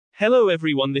Hello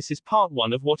everyone, this is part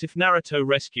 1 of What If Naruto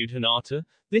Rescued Hinata.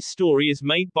 This story is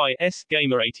made by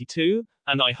SGamer82,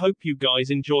 and I hope you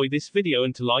guys enjoy this video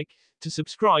and to like, to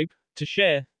subscribe, to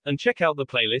share, and check out the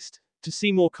playlist, to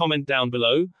see more comment down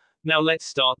below. Now let's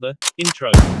start the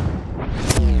intro.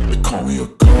 They call me a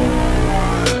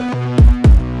god.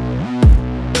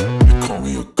 They call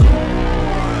me a god.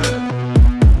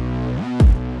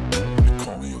 They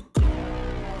call me a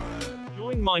god.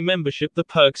 Join my membership, the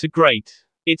perks are great.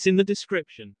 It's in the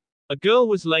description. A girl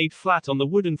was laid flat on the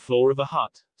wooden floor of a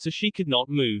hut, so she could not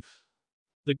move.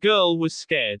 The girl was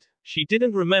scared. She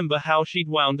didn't remember how she'd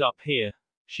wound up here.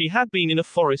 She had been in a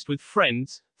forest with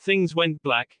friends, things went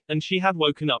black, and she had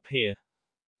woken up here.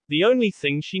 The only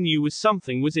thing she knew was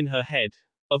something was in her head.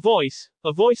 A voice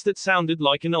that sounded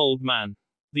like an old man.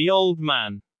 The old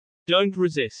man. Don't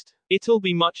resist. It'll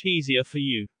be much easier for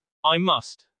you. I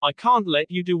can't let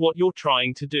you do what you're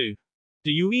trying to do.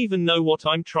 Do you even know what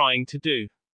I'm trying to do?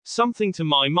 Something to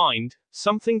my mind,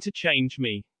 something to change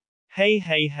me.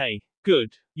 Hey.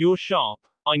 Good. You're sharp.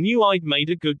 I knew I'd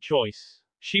made a good choice.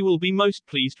 She will be most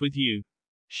pleased with you.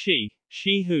 She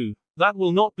who? That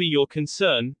will not be your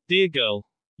concern, dear girl.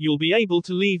 You'll be able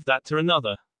to leave that to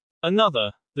another.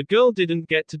 The girl didn't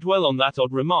get to dwell on that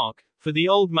odd remark, for the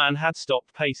old man had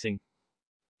stopped pacing.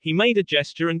 He made a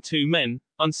gesture and two men,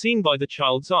 unseen by the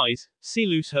child's eyes, see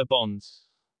loose her bonds.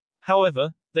 However,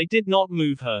 they did not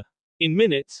move her. In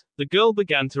minutes, the girl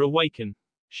began to awaken.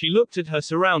 She looked at her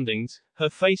surroundings, her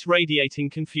face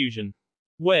radiating confusion.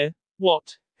 Where?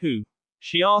 What? Who?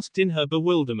 She asked in her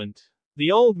bewilderment. The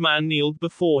old man kneeled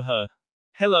before her.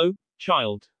 Hello,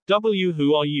 child.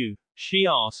 Who are you? She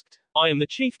asked. I am the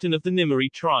chieftain of the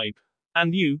Nimari tribe.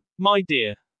 And you, my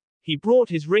dear? He brought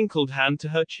his wrinkled hand to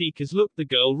her cheek as looked the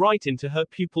girl right into her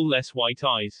pupil-less white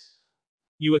eyes.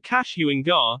 You are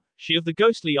Kashyuingar, she of the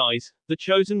ghostly eyes, the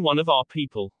chosen one of our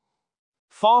people.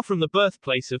 Far from the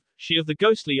birthplace of she of the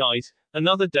ghostly eyes,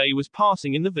 another day was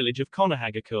passing in the village of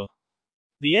Konohagakure.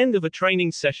 The end of a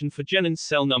training session for Genin's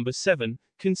cell number 7,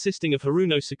 consisting of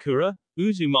Haruno Sakura,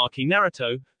 Uzumaki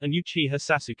Naruto, and Uchiha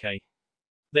Sasuke.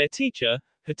 Their teacher,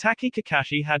 Hitaki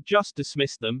Kakashi, had just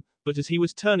dismissed them, but as he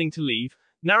was turning to leave,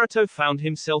 Naruto found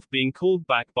himself being called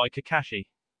back by Kakashi.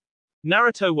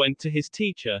 Naruto went to his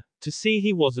teacher, to see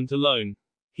he wasn't alone.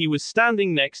 He was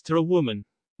standing next to a woman.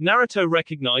 Naruto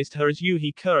recognized her as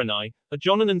Yuhi Kurenai, a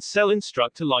Jonin cell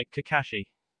instructor like Kakashi.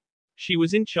 She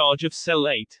was in charge of Cell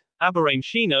 8, Aburame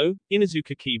Shino,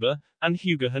 Inuzuka Kiba, and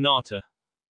Hyuga Hinata.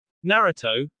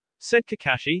 Naruto, said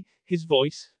Kakashi, his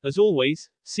voice, as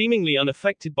always, seemingly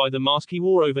unaffected by the mask he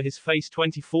wore over his face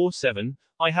 24/7,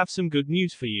 I have some good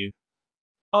news for you.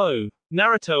 Oh?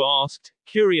 Naruto asked,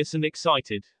 curious and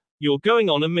excited. You're going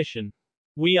on a mission.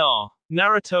 We are.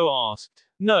 Naruto asked.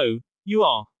 No, you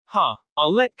are.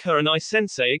 I'll let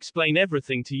Kurenai-sensei explain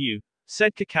everything to you,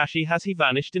 said Kakashi as he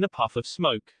vanished in a puff of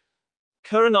smoke.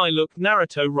 Kurenai looked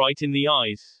Naruto right in the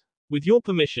eyes. With your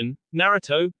permission,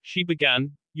 Naruto, she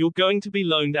began, you're going to be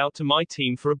loaned out to my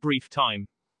team for a brief time.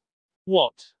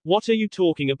 What are you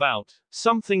talking about?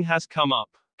 Something has come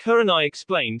up. Kurenai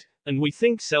explained, and we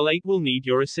think Cell 8 will need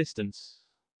your assistance.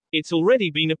 It's already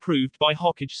been approved by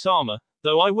Hokage-sama,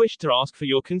 though I wish to ask for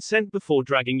your consent before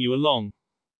dragging you along.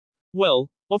 Well,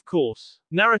 of course,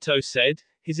 Naruto said,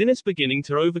 his innards beginning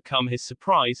to overcome his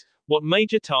surprise. What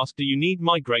major task do you need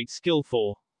my great skill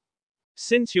for?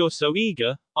 Since you're so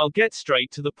eager, I'll get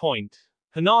straight to the point.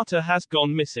 Hinata has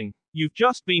gone missing. You've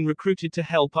just been recruited to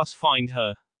help us find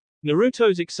her.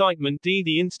 Naruto's excitement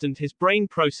the instant his brain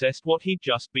processed what he'd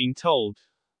just been told.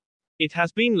 It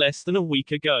has been less than a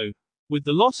week ago. With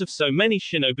the loss of so many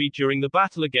shinobi during the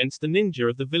battle against the ninja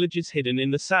of the villages hidden in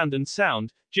the sand and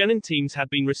sound, Genin teams had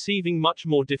been receiving much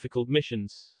more difficult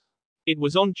missions. It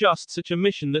was on just such a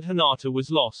mission that Hinata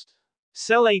was lost.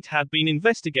 Cell 8 had been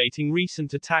investigating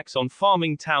recent attacks on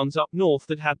farming towns up north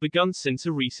that had begun since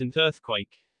a recent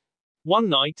earthquake. One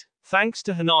night, thanks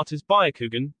to Hinata's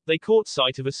Byakugan, they caught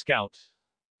sight of a scout.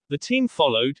 The team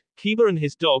followed, Kiba and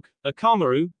his dog,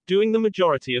 Akamaru, doing the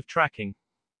majority of tracking.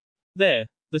 There,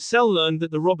 the cell learned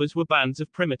that the robbers were bands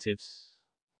of primitives.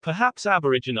 Perhaps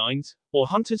aborigines, or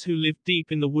hunters who lived deep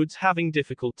in the woods having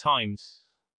difficult times.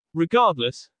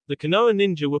 Regardless, the Konoha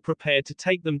ninja were prepared to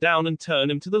take them down and turn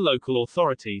them to the local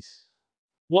authorities.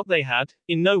 What they had,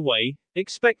 in no way,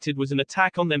 expected was an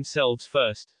attack on themselves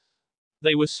first.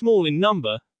 They were small in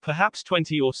number, perhaps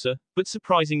 20 or so, but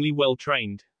surprisingly well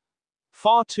trained.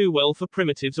 Far too well for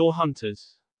primitives or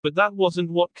hunters. But that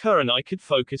wasn't what Kurenai could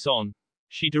focus on.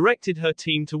 She directed her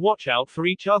team to watch out for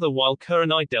each other while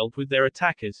Kurenai dealt with their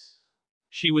attackers.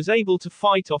 She was able to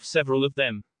fight off several of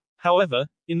them. However,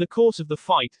 in the course of the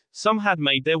fight, some had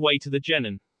made their way to the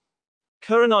Genin.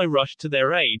 Kurenai rushed to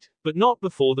their aid, but not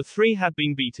before the three had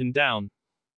been beaten down.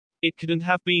 It couldn't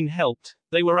have been helped,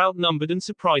 they were outnumbered and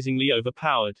surprisingly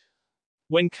overpowered.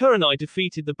 When Kurenai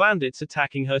defeated the bandits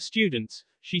attacking her students,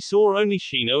 she saw only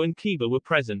Shino and Kiba were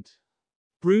present.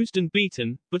 Bruised and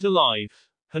beaten, but alive.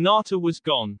 Hinata was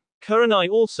gone. Kurenai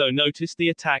also noticed the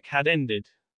attack had ended.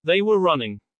 They were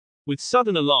running. With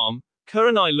sudden alarm,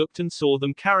 Kurenai looked and saw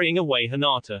them carrying away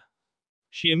Hinata.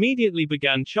 She immediately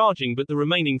began charging, but the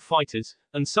remaining fighters,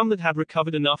 and some that had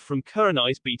recovered enough from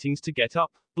Kurenai's beatings to get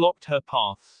up, blocked her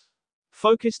path.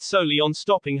 Focused solely on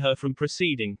stopping her from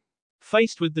proceeding.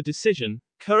 Faced with the decision,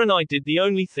 Kurenai did the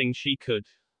only thing she could.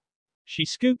 She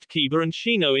scooped Kiba and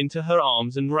Shino into her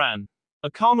arms and ran.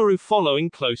 Akamaru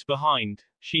following close behind.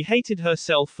 She hated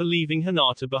herself for leaving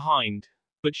Hinata behind.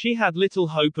 But she had little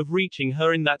hope of reaching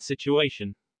her in that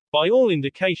situation. By all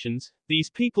indications, these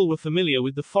people were familiar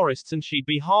with the forests and she'd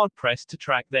be hard-pressed to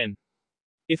track them.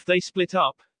 If they split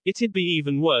up, it'd be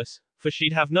even worse, for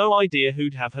she'd have no idea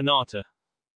who'd have Hinata.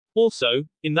 Also,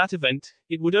 in that event,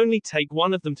 it would only take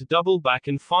one of them to double back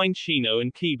and find Shino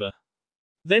and Kiba.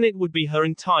 Then it would be her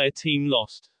entire team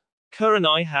lost.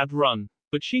 Kurenai had run.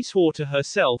 But she swore to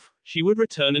herself, she would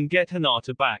return and get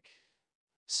Hinata back.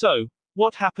 So,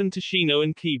 what happened to Shino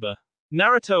and Kiba?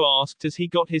 Naruto asked as he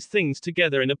got his things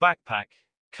together in a backpack.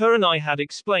 Kurenai had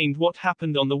explained what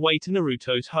happened on the way to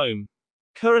Naruto's home.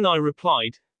 Kurenai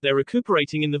replied, "They're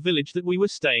recuperating in the village that we were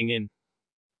staying in.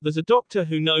 There's a doctor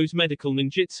who knows medical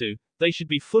ninjutsu, they should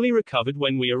be fully recovered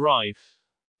when we arrive."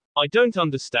 "I don't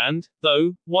understand,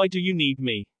 though, why do you need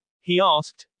me?" he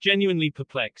asked, genuinely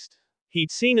perplexed. He'd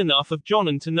seen enough of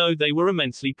Jonin to know they were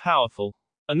immensely powerful.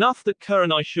 Enough that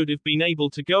Kurenai should have been able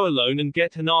to go alone and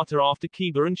get Hinata after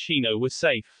Kiba and Shino were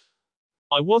safe.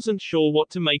 "I wasn't sure what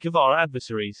to make of our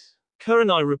adversaries,"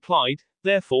 Kurenai replied,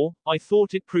 "therefore, I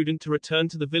thought it prudent to return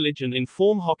to the village and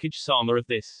inform Hokage-sama of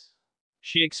this."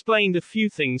 She explained a few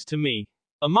things to me.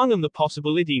 Among them the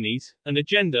possible idenes, and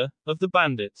agenda, of the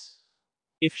bandits.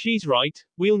 "If she's right,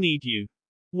 we'll need you."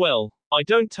 "Well, I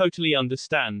don't totally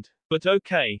understand. But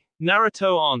okay,"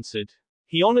 Naruto answered.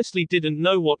 He honestly didn't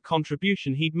know what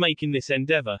contribution he'd make in this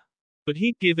endeavor. But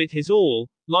he'd give it his all,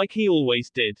 like he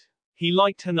always did. He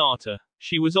liked Hinata.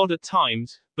 She was odd at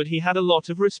times, but he had a lot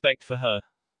of respect for her.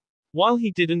 While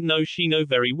he didn't know Shino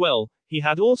very well, he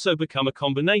had also become a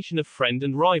combination of friend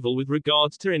and rival with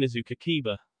regards to Inuzuka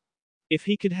Kiba. If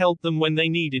he could help them when they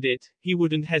needed it, he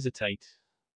wouldn't hesitate.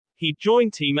 He'd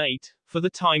join Team 8, for the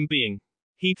time being.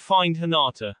 He'd find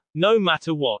Hinata. No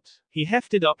matter what. He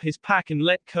hefted up his pack and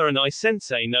let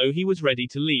Kurenai-sensei know he was ready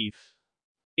to leave.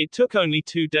 It took only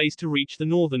 2 days to reach the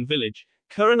northern village,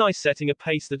 Kurenai setting a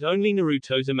pace that only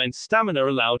Naruto's immense stamina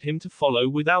allowed him to follow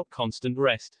without constant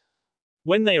rest.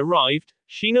 When they arrived,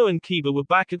 Shino and Kiba were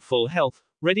back at full health,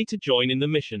 ready to join in the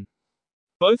mission.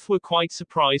 Both were quite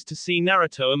surprised to see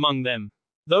Naruto among them.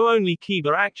 Though only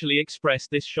Kiba actually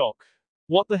expressed this shock.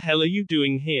 "What the hell are you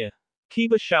doing here?"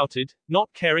 Kiba shouted,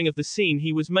 not caring of the scene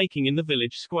he was making in the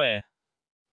village square.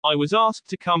 "I was asked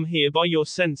to come here by your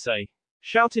sensei,"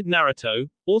 shouted Naruto,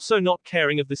 also not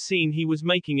caring of the scene he was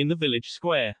making in the village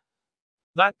square.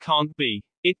 "That can't be.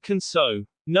 It can so.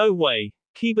 No way,"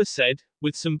 Kiba said,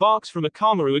 with some barks from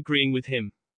Akamaru agreeing with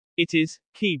him. "It is,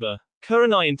 Kiba."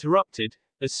 Kurenai interrupted,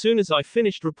 "As soon as I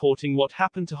finished reporting what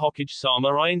happened to Hokage-sama,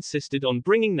 I insisted on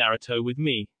bringing Naruto with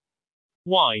me."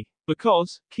 "Why?"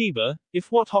 "Because, Kiba,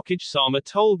 if what Hokage-sama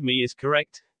told me is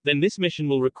correct, then this mission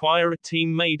will require a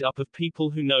team made up of people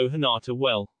who know Hinata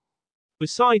well.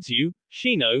 Besides you,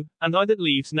 Shino, and I, that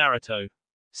leaves Naruto."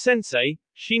 "Sensei,"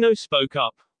 Shino spoke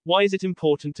up, "why is it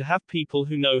important to have people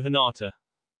who know Hinata?"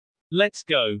 "Let's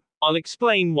go. I'll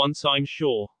explain once I'm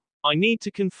sure. I need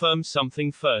to confirm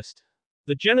something first."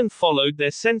 The genin followed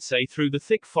their sensei through the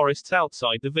thick forests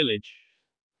outside the village.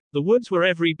 The woods were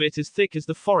every bit as thick as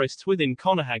the forests within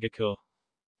Konohagakure.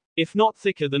 If not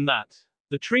thicker than that.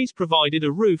 The trees provided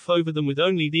a roof over them with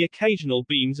only the occasional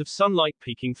beams of sunlight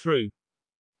peeking through.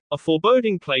 A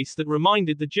foreboding place that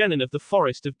reminded the genin of the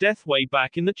forest of death way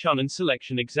back in the Chunin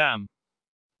selection exam.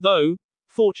 Though,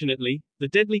 fortunately, the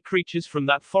deadly creatures from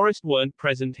that forest weren't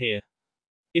present here.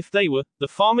 If they were, the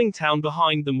farming town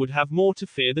behind them would have more to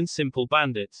fear than simple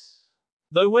bandits.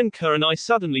 Though when Kurenai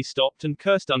suddenly stopped and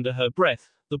cursed under her breath,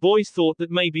 the boys thought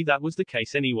that maybe that was the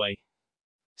case anyway.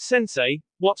 "Sensei,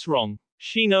 what's wrong?"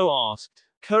 Shino asked.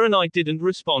 Kurenai didn't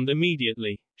respond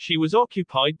immediately. She was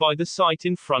occupied by the sight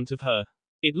in front of her.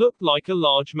 It looked like a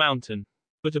large mountain.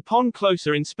 But upon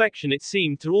closer inspection it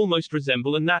seemed to almost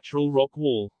resemble a natural rock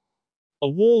wall. A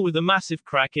wall with a massive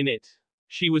crack in it.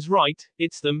 She was right,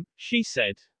 it's them, she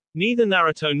said. Neither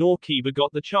Naruto nor Kiba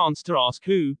got the chance to ask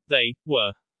who they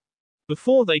were.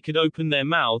 Before they could open their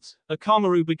mouths,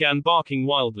 Akamaru began barking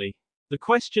wildly. The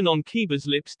question on Kiba's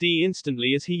lips died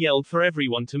instantly as he yelled for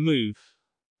everyone to move.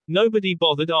 Nobody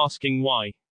bothered asking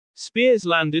why. Spears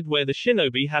landed where the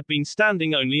shinobi had been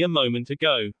standing only a moment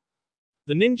ago.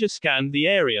 The ninja scanned the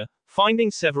area,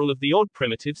 finding several of the odd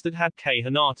primitives that had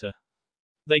Hinata.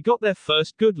 They got their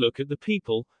first good look at the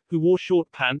people, who wore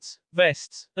short pants,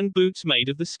 vests, and boots made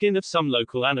of the skin of some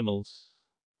local animals.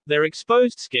 Their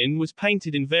exposed skin was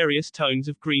painted in various tones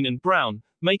of green and brown,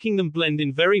 making them blend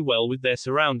in very well with their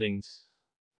surroundings.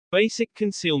 Basic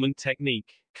concealment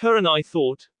technique, Kurenai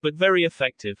thought, but very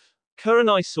effective.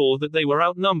 Kurenai saw that they were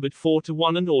outnumbered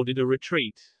 4-1 and ordered a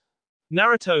retreat.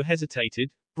 Naruto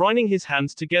hesitated, brining his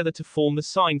hands together to form the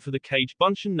sign for the Kage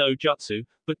Bunshin no Jutsu,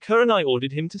 but Kurenai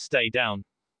ordered him to stay down.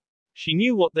 She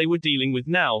knew what they were dealing with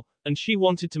now, and she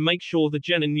wanted to make sure the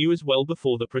genin knew as well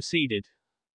before they proceeded.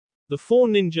 The four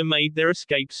ninja made their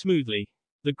escape smoothly.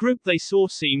 The group they saw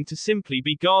seemed to simply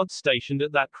be guards stationed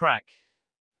at that crack.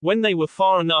 When they were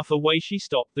far enough away, she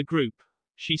stopped the group.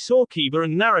 She saw Kiba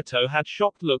and Naruto had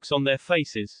shocked looks on their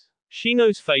faces.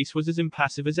 Shino's face was as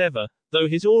impassive as ever, though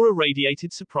his aura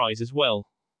radiated surprise as well.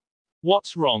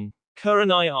 What's wrong?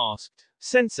 Kurenai asked.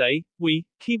 Sensei,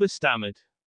 Kiba stammered.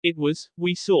 It was,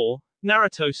 we saw,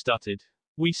 Naruto stuttered.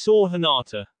 We saw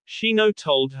Hinata. Shino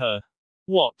told her.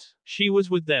 What? She was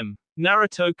with them,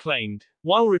 Naruto claimed.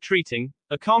 While retreating,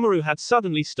 Akamaru had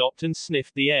suddenly stopped and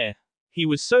sniffed the air. He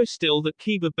was so still that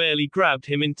Kiba barely grabbed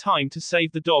him in time to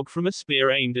save the dog from a spear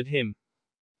aimed at him.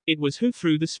 It was who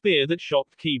threw the spear that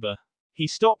shocked Kiba. He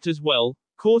stopped as well,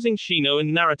 causing Shino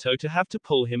and Naruto to have to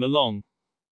pull him along.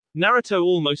 Naruto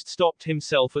almost stopped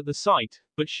himself at the sight,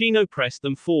 but Shino pressed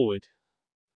them forward.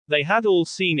 They had all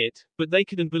seen it, but they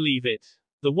couldn't believe it.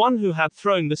 The one who had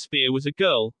thrown the spear was a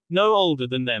girl, no older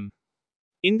than them.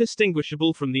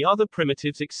 Indistinguishable from the other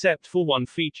primitives except for one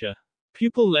feature.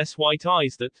 Pupil-less white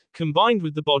eyes that, combined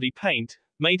with the body paint,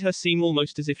 made her seem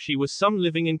almost as if she was some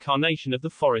living incarnation of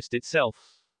the forest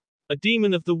itself. A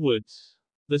demon of the woods.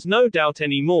 There's no doubt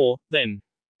anymore, then.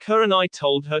 Kurenai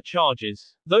told her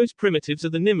charges. Those primitives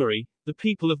are the Nimari, the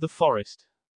people of the forest.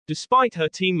 Despite her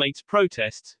teammates'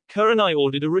 protests, Kurenai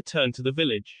ordered a return to the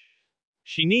village.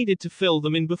 She needed to fill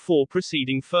them in before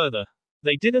proceeding further.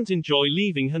 They didn't enjoy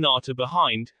leaving Hinata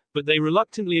behind, but they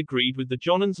reluctantly agreed with the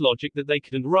Jonin's logic that they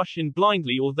couldn't rush in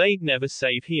blindly or they'd never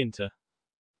save Hinata.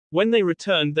 When they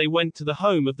returned, they went to the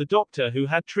home of the doctor who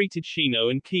had treated Shino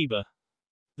and Kiba.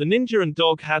 The ninja and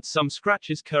dog had some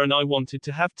scratches Kurenai wanted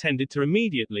to have tended to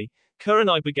immediately.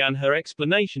 Kurenai began her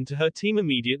explanation to her team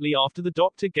immediately after the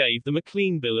doctor gave them a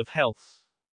clean bill of health.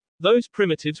 Those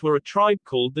primitives were a tribe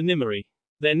called the Nimari.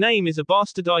 Their name is a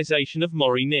bastardization of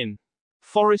Mori Nin.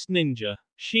 Forest ninja.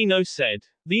 Shino said.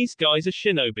 These guys are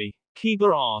shinobi.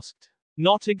 Kiba asked.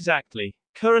 Not exactly.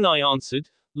 Kurenai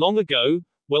answered. Long ago,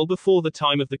 well before the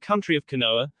time of the country of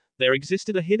Konoha, there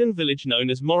existed a hidden village known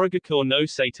as Morigakure no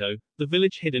Sato, the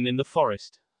village hidden in the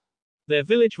forest. Their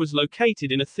village was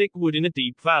located in a thick wood in a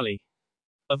deep valley.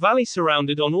 A valley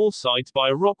surrounded on all sides by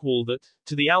a rock wall that,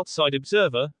 to the outside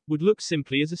observer, would look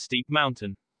simply as a steep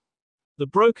mountain. The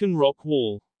broken rock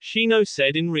wall, Shino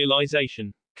said in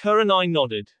realization. Kurenai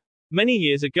nodded. Many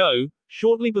years ago,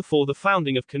 shortly before the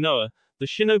founding of Konoha, the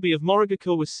shinobi of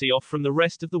Morigakure was set off from the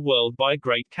rest of the world by a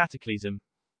great cataclysm.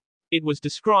 It was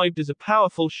described as a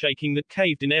powerful shaking that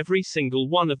caved in every single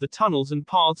one of the tunnels and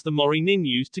paths the Mori Nin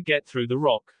used to get through the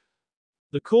rock.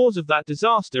 The cause of that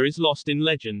disaster is lost in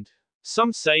legend.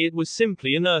 Some say it was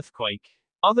simply an earthquake.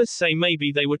 Others say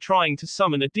maybe they were trying to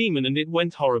summon a demon and it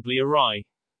went horribly awry.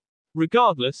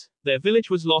 Regardless, their village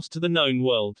was lost to the known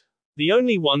world. The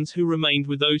only ones who remained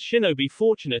were those shinobi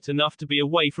fortunate enough to be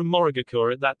away from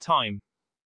Morigakure at that time.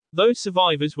 Those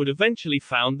survivors would eventually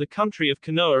found the country of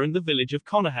Konoha and the village of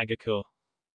Konohagakure.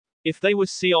 If they were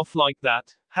set off like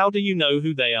that, how do you know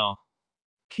who they are?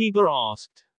 Kiba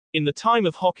asked. In the time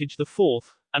of Hokage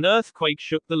IV, an earthquake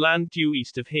shook the land due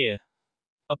east of here.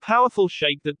 A powerful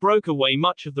shake that broke away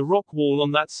much of the rock wall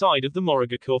on that side of the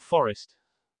Morigakure forest.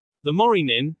 The Mori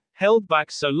Nin, held back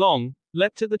so long,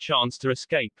 leapt at the chance to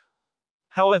escape.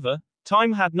 However,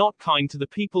 time had not kind to the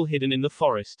people hidden in the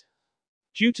forest.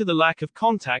 Due to the lack of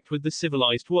contact with the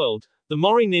civilized world, the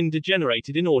Mori Nin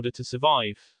degenerated in order to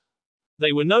survive.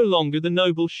 They were no longer the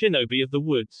noble shinobi of the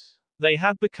woods. They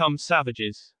had become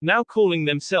savages. Now calling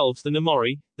themselves the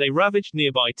Namori, they ravaged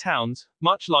nearby towns,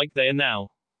 much like they are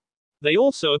now. They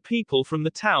also are people from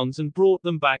the towns and brought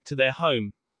them back to their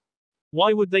home.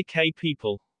 Why would they kill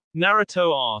people?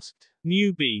 Naruto asked.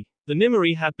 Newbie. The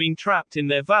Nimari had been trapped in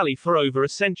their valley for over a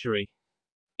century.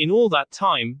 In all that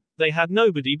time, they had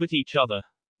nobody but each other.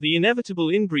 The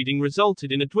inevitable inbreeding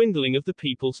resulted in a dwindling of the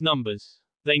people's numbers.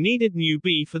 They needed new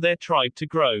bee for their tribe to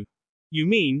grow. You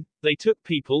mean, they took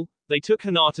people, they took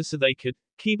Hinata so they could?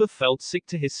 Kiba felt sick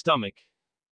to his stomach.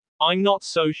 I'm not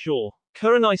so sure,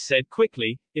 Kurenai said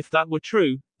quickly. If that were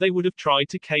true, they would have tried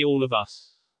to kill all of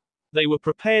us. They were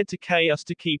prepared to kill us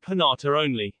to keep Hinata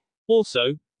only.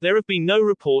 Also, there have been no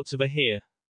reports of her here.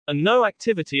 And no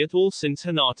activity at all since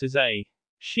Hinata's A.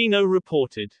 Shino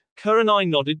reported. Kurenai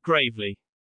nodded gravely.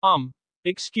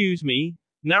 Excuse me?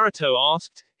 Naruto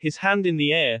asked, his hand in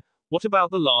the air. What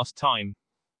about the last time?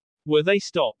 Were they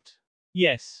stopped?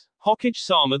 Yes.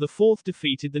 Hokage-sama IV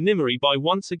defeated the Nimari by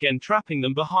once again trapping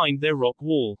them behind their rock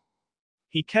wall.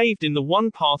 He caved in the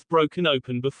one path broken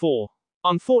open before.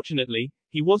 Unfortunately,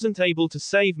 he wasn't able to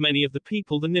save many of the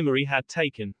people the Nimari had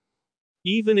taken.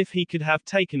 Even if he could have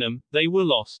taken them, they were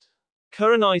lost.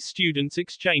 Kurenai's students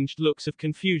exchanged looks of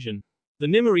confusion. The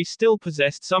Nimari still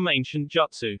possessed some ancient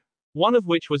jutsu. One of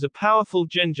which was a powerful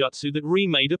genjutsu that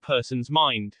remade a person's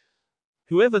mind.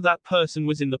 Whoever that person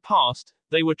was in the past,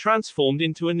 they were transformed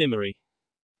into a Nimari.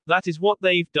 That is what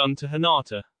they've done to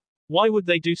Hinata. Why would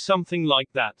they do something like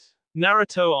that?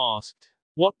 Naruto asked.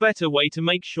 What better way to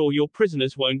make sure your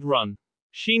prisoners won't run?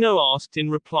 Shino asked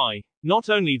in reply. Not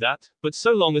only that, but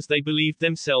so long as they believed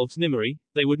themselves Nimari,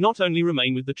 they would not only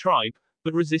remain with the tribe,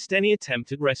 but resist any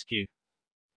attempt at rescue.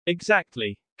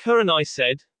 Exactly. Kurenai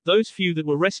said, those few that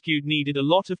were rescued needed a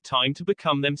lot of time to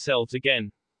become themselves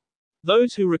again.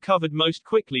 Those who recovered most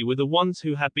quickly were the ones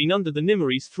who had been under the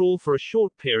Nimari's thrall for a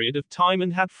short period of time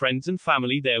and had friends and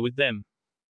family there with them.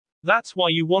 That's why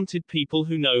you wanted people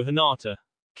who know Hinata.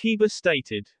 Kiba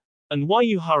stated. And why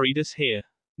you hurried us here?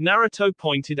 Naruto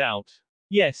pointed out.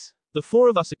 Yes, the four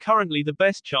of us are currently the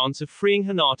best chance of freeing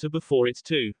Hinata before it's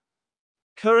too.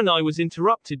 Kurenai was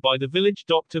interrupted by the village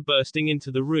doctor bursting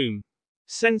into the room.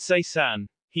 Sensei-san.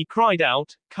 He cried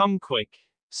out, come quick.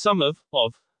 Some of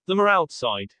them are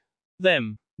outside.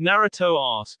 Them.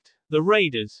 Naruto asked. The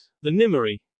raiders. The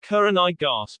Nimari. Kurenai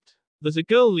gasped. There's a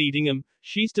girl leading them,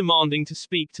 she's demanding to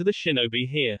speak to the shinobi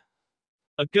here.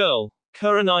 A girl?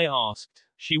 Kurenai asked.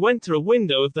 She went to a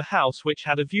window of the house which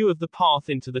had a view of the path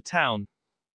into the town.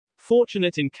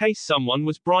 Fortunate in case someone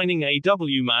was brining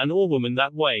a man or woman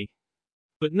that way.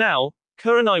 But now,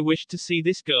 Kurenai wished to see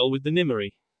this girl with the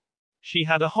Nimari. She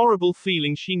had a horrible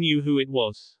feeling she knew who it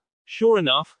was. Sure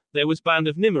enough, there was band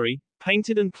of Nimari,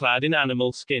 painted and clad in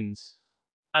animal skins.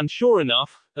 And sure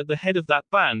enough, at the head of that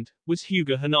band, was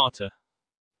Hyuga Hinata.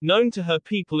 Known to her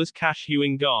people as Kashu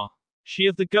Inga. She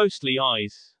of the ghostly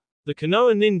eyes. The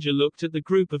Konoha ninja looked at the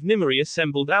group of Nimari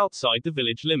assembled outside the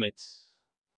village limits.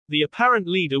 The apparent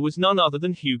leader was none other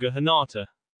than Hyuga Hinata.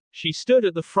 She stood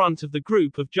at the front of the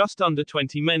group of just under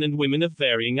 20 men and women of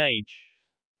varying age.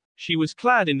 She was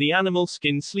clad in the animal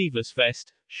skin sleeveless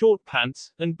vest, short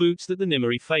pants, and boots that the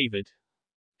Nimari favored.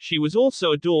 She was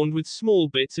also adorned with small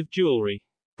bits of jewelry,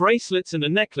 bracelets and a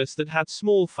necklace that had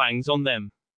small fangs on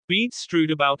them. Beads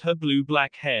strewed about her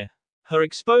blue-black hair. Her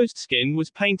exposed skin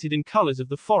was painted in colors of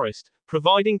the forest,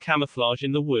 providing camouflage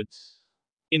in the woods.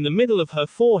 In the middle of her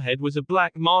forehead was a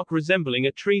black mark resembling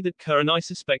a tree that Kurenai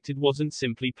suspected wasn't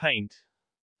simply paint.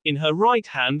 In her right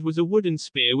hand was a wooden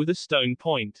spear with a stone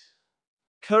point.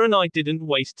 Kurenai didn't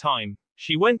waste time.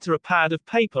 She went to a pad of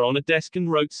paper on a desk and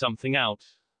wrote something out.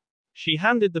 She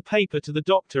handed the paper to the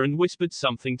doctor and whispered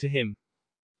something to him.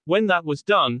 When that was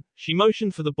done, she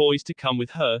motioned for the boys to come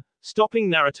with her, stopping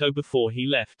Naruto before he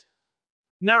left.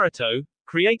 Naruto,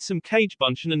 create some cage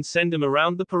bunchen and send them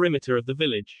around the perimeter of the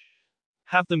village.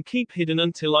 Have them keep hidden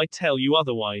until I tell you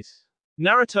otherwise.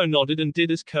 Naruto nodded and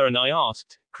did as Kurenai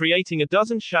asked, creating a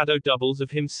dozen shadow doubles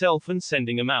of himself and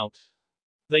sending them out.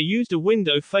 They used a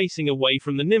window facing away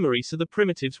from the Nimari so the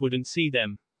primitives wouldn't see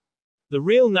them. The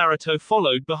real Naruto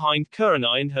followed behind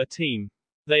Kurenai and her team.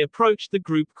 They approached the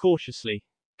group cautiously.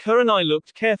 Kurenai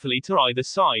looked carefully to either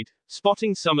side,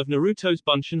 spotting some of Naruto's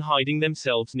bunchen hiding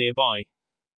themselves nearby.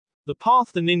 The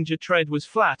path the ninja tread was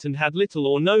flat and had little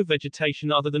or no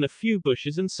vegetation other than a few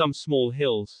bushes and some small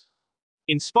hills.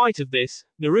 In spite of this,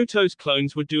 Naruto's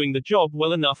clones were doing the job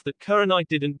well enough that Kurenai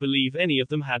didn't believe any of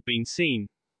them had been seen.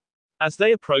 As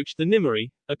they approached the Nimari,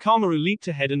 Akamaru leaped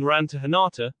ahead and ran to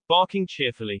Hinata, barking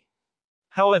cheerfully.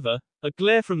 However, a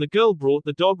glare from the girl brought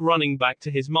the dog running back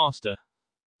to his master.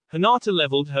 Hinata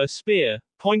leveled her spear,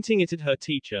 pointing it at her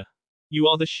teacher. You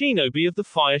are the shinobi of the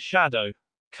fire shadow.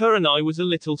 Kurenai was a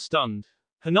little stunned.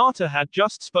 Hinata had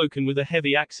just spoken with a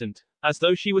heavy accent, as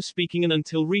though she was speaking an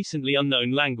until recently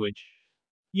unknown language.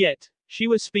 Yet, she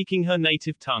was speaking her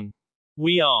native tongue.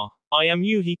 I am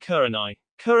Yuhi Kurenai.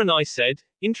 Kurenai said,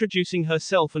 introducing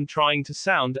herself and trying to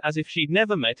sound as if she'd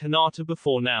never met Hinata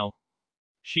before now.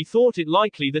 She thought it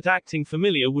likely that acting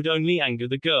familiar would only anger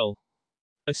the girl.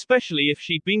 Especially if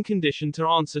she'd been conditioned to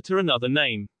answer to another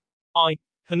name. I,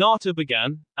 Hinata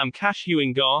began, am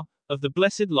Kashyuingar, of the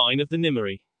blessed line of the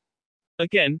Nimiri.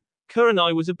 Again,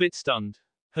 Kurenai was a bit stunned.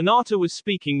 Hinata was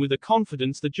speaking with a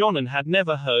confidence the Jonin had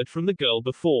never heard from the girl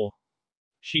before.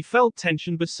 She felt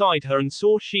tension beside her and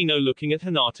saw Shino looking at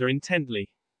Hinata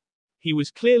intently. He was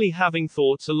clearly having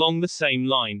thoughts along the same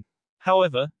line.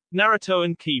 However, Naruto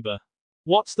and Kiba.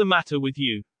 What's the matter with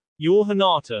you? You're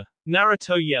Hinata,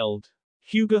 Naruto yelled.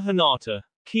 Hyuga Hinata,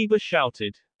 Kiba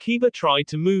shouted. Kiba tried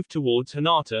to move towards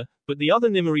Hinata, but the other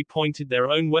Nimiri pointed their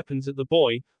own weapons at the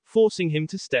boy, forcing him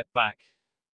to step back.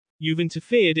 You've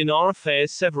interfered in our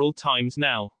affairs several times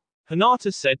now,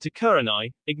 Hinata said to Kurenai,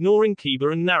 ignoring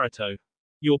Kiba and Naruto.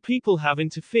 Your people have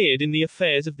interfered in the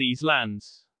affairs of these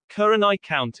lands. Kurenai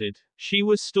countered. She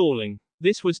was stalling.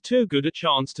 This was too good a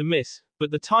chance to miss, but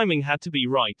the timing had to be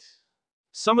right.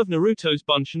 Some of Naruto's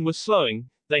bunshin were slowing,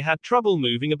 they had trouble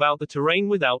moving about the terrain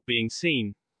without being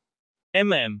seen.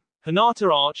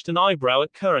 Hinata arched an eyebrow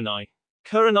at Kurenai.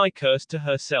 Kurenai cursed to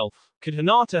herself. Could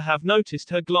Hinata have noticed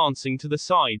her glancing to the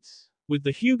sides? With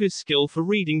the Hyuga's skill for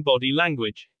reading body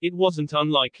language, it wasn't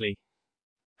unlikely.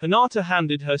 Hinata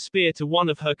handed her spear to one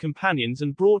of her companions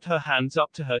and brought her hands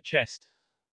up to her chest.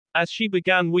 As she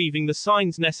began weaving the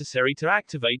signs necessary to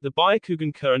activate the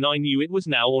Byakugan, Kurenai knew it was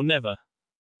now or never.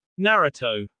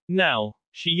 Naruto. Now,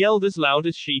 she yelled as loud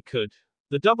as she could.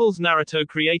 The doubles Naruto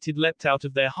created leapt out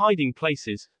of their hiding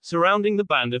places, surrounding the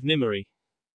band of Nimiri.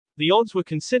 The odds were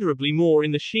considerably more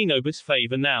in the Shinobi's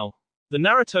favor now. The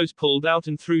Narutos pulled out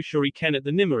and threw shuriken at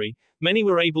the Nimiri. Many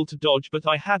were able to dodge, but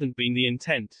I hadn't been the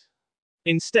intent.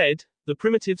 Instead, the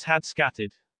primitives had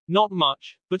scattered. Not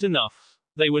much, but enough.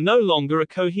 They were no longer a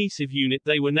cohesive unit,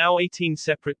 they were now 18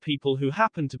 separate people who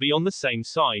happened to be on the same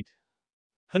side.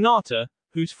 Hinata,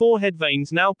 whose forehead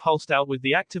veins now pulsed out with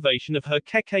the activation of her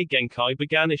Kekkei Genkai,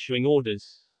 began issuing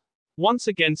orders. Once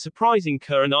again surprising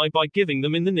Kurenai by giving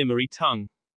them in the Nimiri tongue.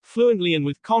 Fluently and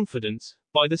with confidence,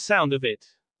 by the sound of it.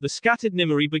 The scattered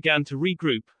Nimiri began to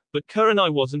regroup, but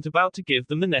Kurenai wasn't about to give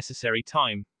them the necessary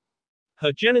time.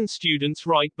 Her genin students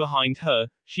right behind her,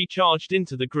 she charged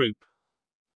into the group.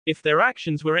 If their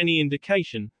actions were any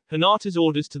indication, Hinata's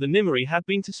orders to the Nimiri had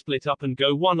been to split up and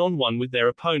go one-on-one with their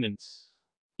opponents.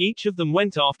 Each of them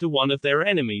went after one of their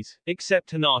enemies,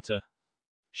 except Hinata.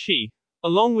 She,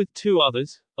 along with two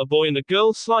others, a boy and a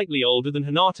girl slightly older than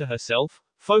Hinata herself,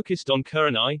 focused on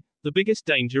Kurenai, the biggest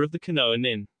danger of the Konoha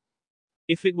nin.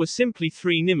 If it were simply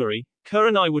 3 Nimiri,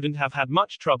 Kurenai wouldn't have had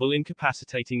much trouble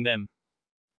incapacitating them.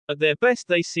 At their best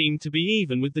they seemed to be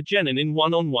even with the genin in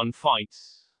one-on-one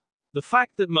fights. The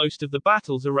fact that most of the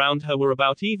battles around her were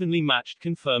about evenly matched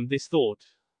confirmed this thought.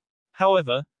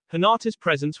 However, Hinata's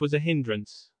presence was a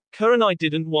hindrance. Kurenai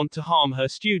didn't want to harm her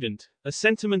student, a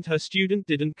sentiment her student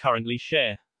didn't currently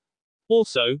share.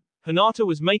 Also, Hinata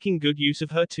was making good use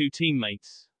of her 2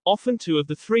 teammates. Often 2 of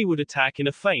the 3 would attack in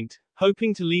a feint,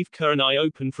 hoping to leave Kurenai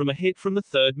open from a hit from the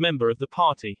 3rd member of the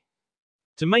party.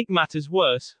 To make matters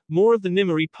worse, more of the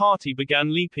Nimiri party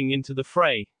began leaping into the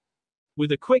fray.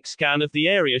 With a quick scan of the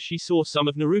area she saw some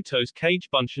of Naruto's cage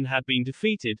bunshin had been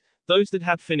defeated, those that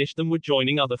had finished them were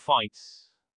joining other fights.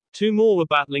 2 more were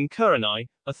battling Kurenai,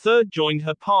 a 3rd joined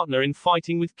her partner in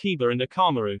fighting with Kiba and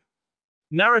Akamaru.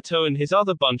 Naruto and his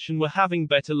other bunshin were having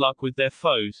better luck with their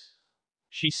foes.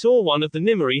 She saw one of the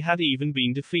Nimiri had even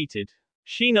been defeated.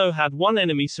 Shino had one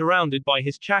enemy surrounded by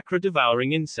his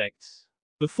chakra-devouring insects.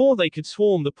 Before they could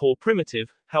swarm the poor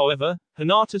primitive, however,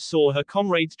 Hinata saw her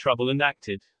comrade's trouble and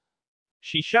acted.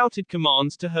 She shouted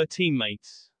commands to her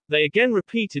teammates. They again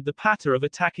repeated the patter of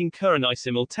attacking Kurenai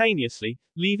simultaneously,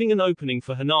 leaving an opening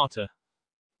for Hinata.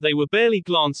 They were barely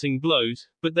glancing blows,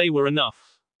 but they were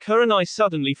enough. Kurenai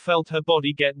suddenly felt her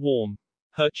body get warm.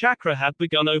 Her chakra had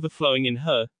begun overflowing in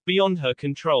her, beyond her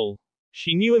control.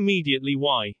 She knew immediately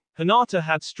why. Hinata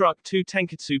had struck 2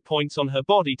 tenketsu points on her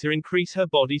body to increase her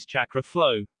body's chakra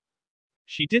flow.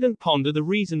 She didn't ponder the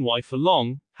reason why for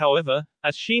long, however,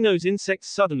 as Shino's insects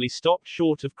suddenly stopped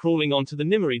short of crawling onto the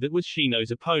Nimiri that was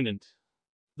Shino's opponent.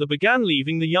 They began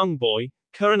leaving the young boy,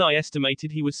 Kurenai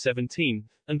estimated he was 17,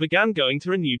 and began going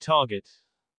to a new target.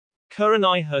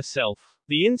 Kurenai herself.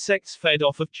 The insects fed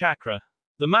off of chakra.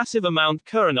 The massive amount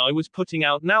Kurenai was putting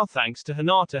out now thanks to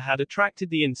Hinata had attracted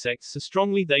the insects so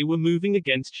strongly they were moving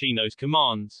against Shino's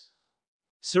commands.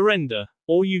 Surrender.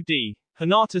 Or you die,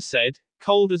 Hinata said,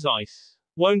 cold as ice.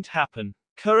 Won't happen,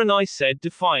 Kurenai said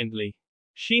defiantly.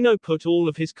 Shino put all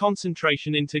of his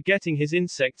concentration into getting his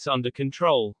insects under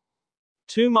control.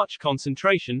 Too much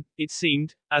concentration, it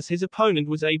seemed, as his opponent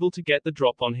was able to get the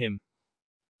drop on him.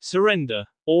 Surrender.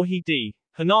 Or he die.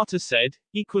 Hinata said,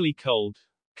 equally cold.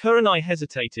 Kurenai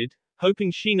hesitated,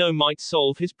 hoping Shino might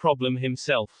solve his problem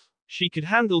himself. She could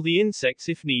handle the insects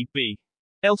if need be.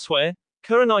 Elsewhere,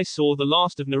 Kurenai saw the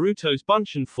last of Naruto's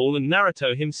Bunshin fall and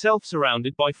Naruto himself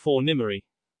surrounded by 4 Nimari.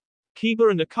 Kiba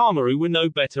and Akamaru were no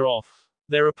better off.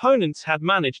 Their opponents had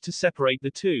managed to separate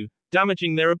the two,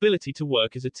 damaging their ability to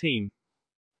work as a team.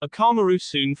 Akamaru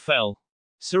soon fell.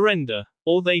 Surrender,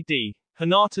 or they die,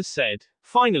 Hinata said.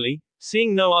 Finally,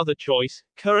 seeing no other choice,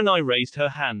 Kurenai raised her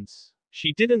hands.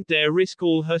 She didn't dare risk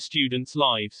all her students'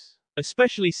 lives,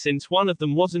 especially since one of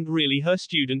them wasn't really her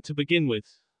student to begin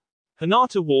with.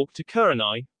 Hinata walked to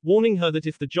Kurenai, warning her that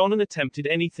if the Jonin attempted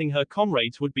anything her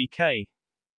comrades would be killed.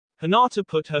 Hinata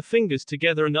put her fingers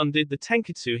together and undid the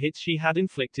tenketsu hits she had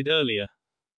inflicted earlier.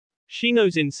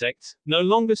 Shino's insects, no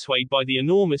longer swayed by the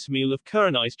enormous meal of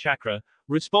Kurenai's chakra,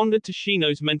 responded to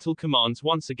Shino's mental commands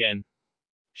once again.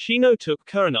 Shino took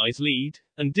Kurenai's lead,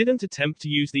 and didn't attempt to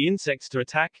use the insects to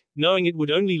attack, knowing it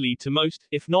would only lead to most,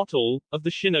 if not all, of the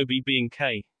shinobi being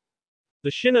killed. The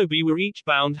shinobi were each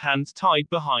bound, hands tied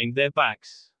behind their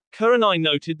backs. Kurenai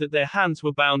noted that their hands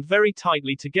were bound very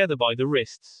tightly together by the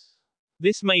wrists.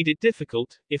 This made it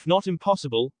difficult, if not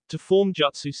impossible, to form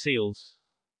jutsu seals.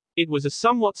 It was a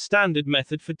somewhat standard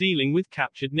method for dealing with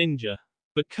captured ninja.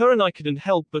 But Kurenai couldn't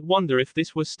help but wonder if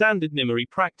this was standard Nimari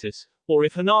practice, or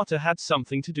if Hinata had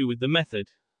something to do with the method.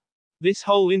 This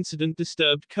whole incident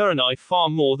disturbed Kurenai far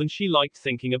more than she liked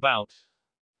thinking about.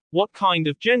 What kind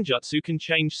of genjutsu can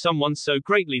change someone so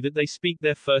greatly that they speak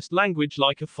their first language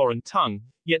like a foreign tongue,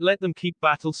 yet let them keep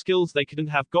battle skills they couldn't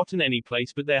have gotten any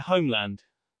place but their homeland?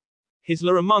 His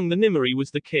la among the Nimari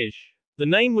was the Kij. The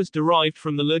name was derived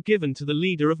from the la given to the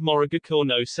leader of Morigakure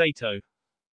no Sato.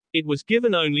 It was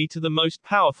given only to the most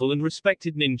powerful and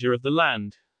respected ninja of the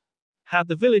land. Had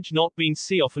the village not been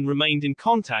Seoff and remained in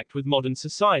contact with modern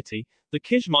society, the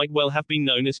Kij might well have been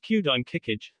known as Kyudaime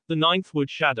Kikij, the ninth wood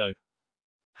shadow.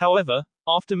 However,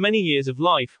 after many years of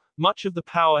life, much of the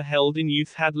power held in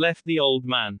youth had left the old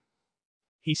man.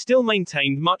 He still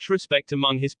maintained much respect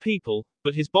among his people,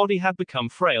 but his body had become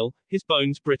frail, his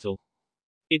bones brittle.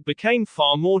 It became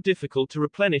far more difficult to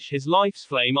replenish his life's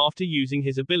flame after using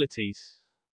his abilities.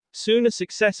 Soon a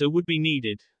successor would be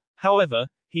needed. However,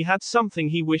 he had something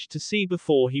he wished to see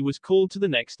before he was called to the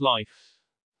next life.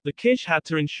 The Kij had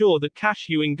to ensure that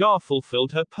Cashew Ingar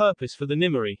fulfilled her purpose for the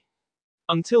Nimari.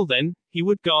 Until then, he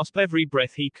would gasp every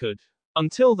breath he could.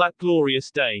 Until that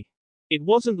glorious day. It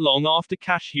wasn't long after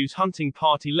Cashew's hunting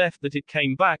party left that it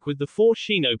came back with the 4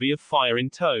 shinobi of fire in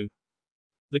tow.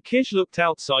 The Kij looked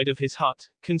outside of his hut,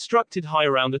 constructed high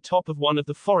around the top of one of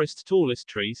the forest's tallest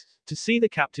trees, to see the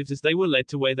captives as they were led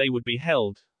to where they would be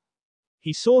held.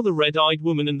 He saw the red-eyed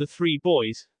woman and the 3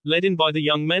 boys, led in by the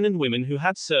young men and women who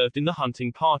had served in the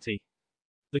hunting party.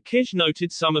 The Kij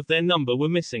noted some of their number were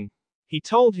missing. He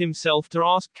told himself to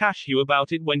ask Cashew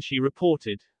about it when she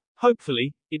reported.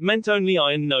 Hopefully, it meant only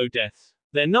iron, no death.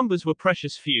 Their numbers were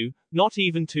precious few, not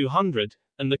even 200,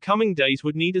 and the coming days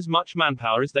would need as much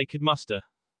manpower as they could muster.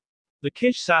 The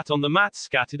Kij sat on the mats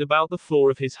scattered about the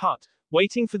floor of his hut,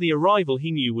 waiting for the arrival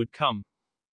he knew would come.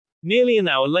 Nearly an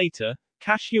hour later,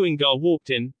 Cashew Ingar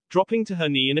walked in, dropping to her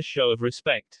knee in a show of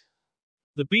respect.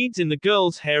 The beads in the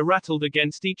girl's hair rattled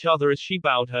against each other as she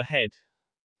bowed her head.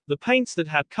 The paints that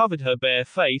had covered her bare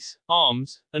face,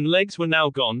 arms, and legs were now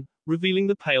gone, revealing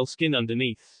the pale skin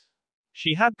underneath.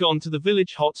 She had gone to the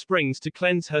village hot springs to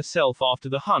cleanse herself after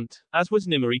the hunt, as was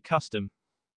Nimari custom.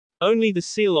 Only the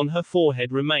seal on her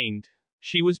forehead remained.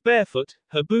 She was barefoot,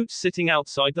 her boots sitting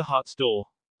outside the hut's door.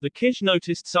 The Kij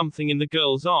noticed something in the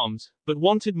girl's arms, but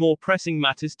wanted more pressing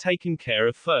matters taken care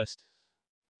of first.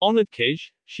 Honored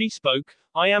Kij, she spoke,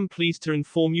 I am pleased to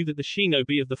inform you that the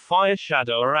shinobi of the fire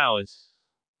shadow are ours.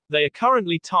 They are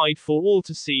currently tied for all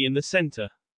to see in the center.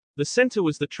 The center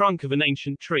was the trunk of an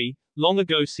ancient tree, long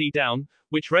ago sea down,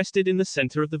 which rested in the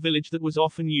center of the village that was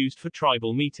often used for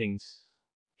tribal meetings.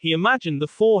 He imagined the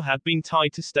 4 had been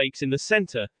tied to stakes in the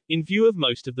center, in view of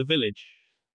most of the village.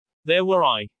 There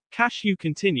were Cashew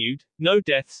continued, no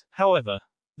deaths, however.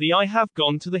 I have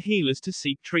gone to the healers to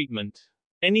seek treatment.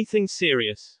 Anything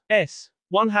serious?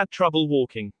 One had trouble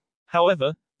walking.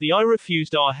 However, I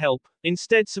refused our help,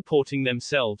 instead supporting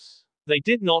themselves. They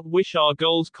did not wish our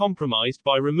goals compromised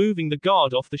by removing the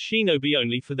guard off the shinobi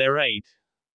only for their aid.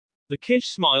 The Kij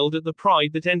smiled at the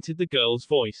pride that entered the girl's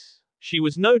voice. She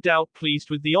was no doubt pleased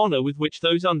with the honor with which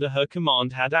those under her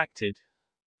command had acted.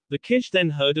 The Kij then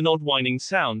heard an odd whining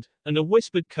sound, and a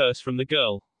whispered curse from the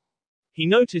girl. He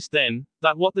noticed then,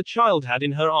 that what the child had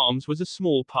in her arms was a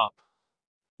small pup.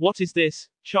 What is this,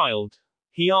 child?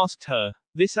 He asked her.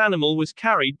 This animal was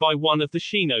carried by one of the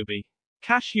shinobi.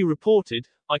 Cashew reported,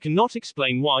 I cannot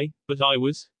explain why, but I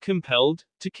was compelled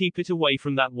to keep it away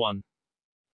from that one.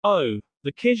 Oh,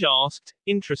 the Kij asked,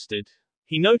 interested.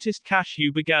 He noticed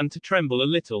Cashew began to tremble a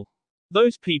little.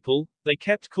 Those people, they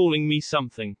kept calling me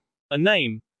something. A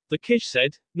name, the Kij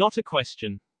said, not a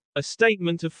question. A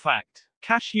statement of fact.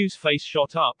 Cashew's face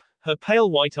shot up, her pale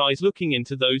white eyes looking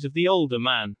into those of the older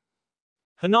man.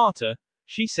 Hinata,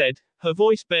 she said, her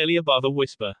voice barely above a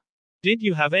whisper. Did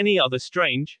you have any other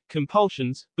strange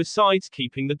compulsions, besides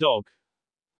keeping the dog?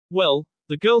 Well,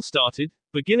 the girl started,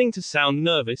 beginning to sound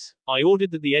nervous. I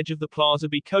ordered that the edge of the plaza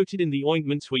be coated in the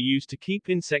ointments we used to keep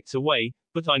insects away,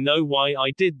 but I know why I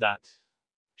did that.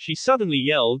 She suddenly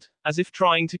yelled, as if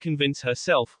trying to convince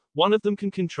herself, one of them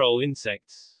can control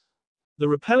insects. The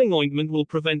repelling ointment will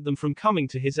prevent them from coming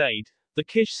to his aid, the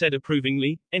Kij said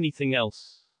approvingly. Anything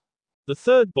else? The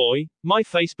third boy, my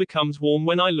face becomes warm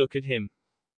when I look at him.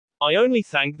 I only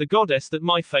thank the goddess that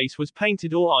my face was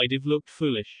painted or I'd have looked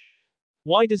foolish.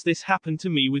 Why does this happen to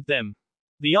me with them?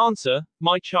 The answer,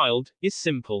 my child, is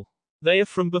simple. They are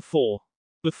from before.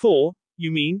 Before,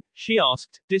 you mean? She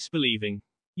asked, disbelieving.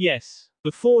 Yes,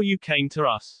 before you came to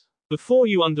us. Before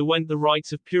you underwent the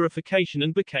rites of purification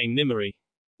and became Nimeri.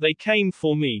 They came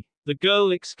for me, the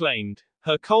girl exclaimed,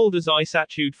 her cold as ice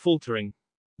attitude faltering.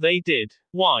 They did.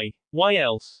 Why? Why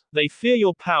else? They fear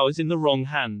your powers in the wrong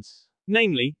hands.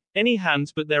 Namely, any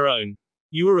hands but their own.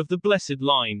 You are of the blessed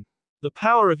line. The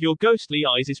power of your ghostly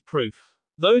eyes is proof.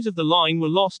 Those of the line were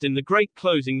lost in the great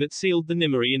closing that sealed the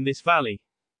Nimeri in this valley.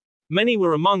 Many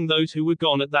were among those who were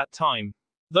gone at that time.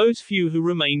 Those few who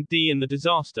remained in the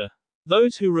disaster.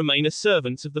 Those who remain are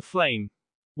servants of the flame.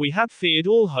 We had feared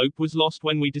all hope was lost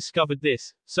when we discovered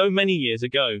this, so many years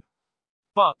ago.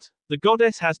 But, the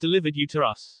goddess has delivered you to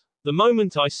us. The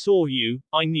moment I saw you,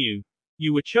 I knew.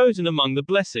 You were chosen among the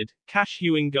blessed,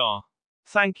 Cashew Ingar.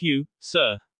 Thank you,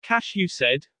 sir, Cashew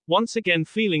said, once again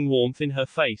feeling warmth in her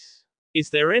face. Is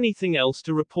there anything else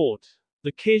to report?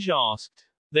 The Kij asked.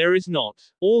 There is not.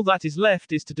 All that is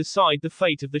left is to decide the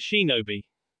fate of the shinobi.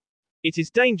 It is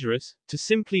dangerous to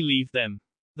simply leave them.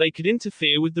 They could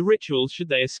interfere with the rituals should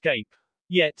they escape.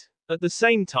 Yet, at the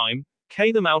same time,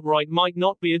 kill them outright might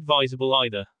not be advisable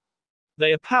either.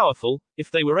 They are powerful,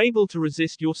 if they were able to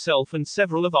resist yourself and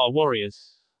several of our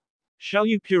warriors. Shall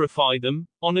you purify them,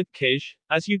 honored Kij,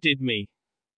 as you did me?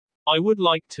 I would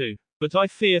like to, but I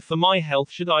fear for my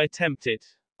health should I attempt it.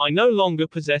 I no longer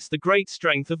possess the great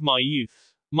strength of my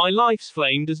youth. My life's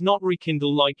flame does not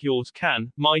rekindle like yours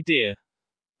can, my dear.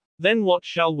 Then what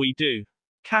shall we do?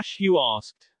 Cashew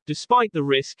asked. Despite the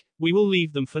risk, we will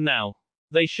leave them for now.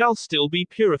 They shall still be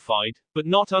purified, but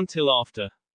not until after.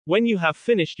 When you have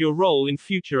finished your role in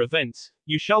future events,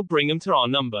 you shall bring them to our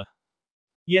number.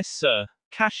 Yes, sir,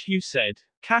 Cashew said.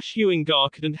 Cashew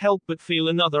Ingar couldn't help but feel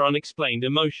another unexplained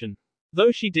emotion.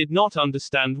 Though she did not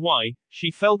understand why,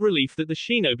 she felt relief that the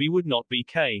shinobi would not be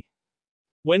K.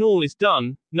 When all is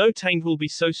done, no taint will be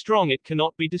so strong it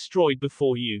cannot be destroyed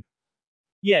before you.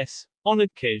 Yes,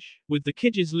 honored Kij. With the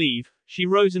Kij's leave, she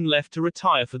rose and left to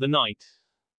retire for the night.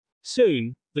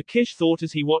 Soon, the Kij thought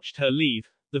as he watched her leave,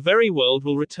 the very world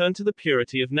will return to the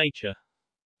purity of nature.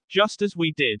 Just as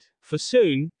we did. For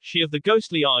soon, she of the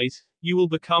ghostly eyes, you will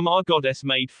become our goddess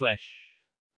made flesh.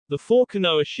 The four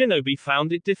Konoha shinobi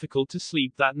found it difficult to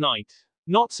sleep that night.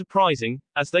 Not surprising,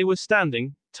 as they were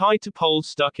standing, tied to poles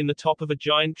stuck in the top of a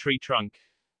giant tree trunk.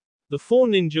 The four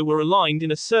ninja were aligned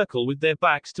in a circle with their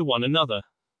backs to one another.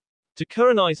 To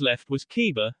Kurenai's left was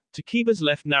Kiba, to Kiba's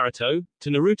left Naruto, to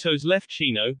Naruto's left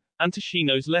Shino, and to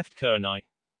Shino's left Kurenai.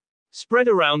 Spread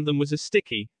around them was a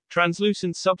sticky,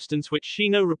 translucent substance which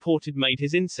Shino reported made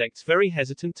his insects very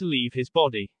hesitant to leave his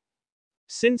body.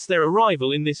 Since their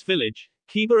arrival in this village,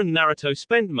 Kiba and Naruto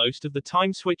spent most of the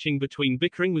time switching between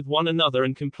bickering with one another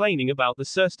and complaining about the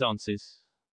circumstances.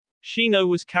 Shino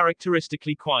was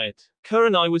characteristically quiet.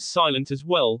 Kurenai was silent as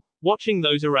well, watching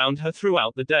those around her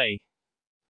throughout the day.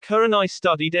 Kurenai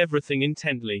studied everything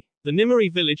intently. The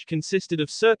Nimeri village consisted of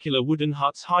circular wooden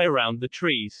huts high around the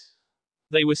trees.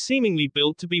 They were seemingly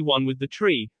built to be one with the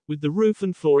tree, with the roof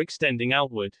and floor extending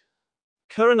outward.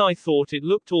 Kurenai thought it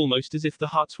looked almost as if the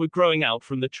huts were growing out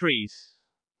from the trees.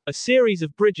 A series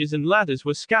of bridges and ladders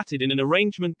were scattered in an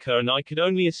arrangement Kurenai could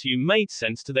only assume made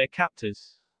sense to their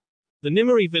captors. The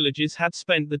Nimeri villagers had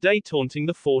spent the day taunting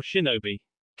the four shinobi.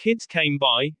 Kids came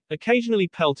by, occasionally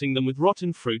pelting them with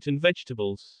rotten fruit and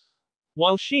vegetables.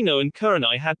 While Shino and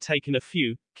Kurenai had taken a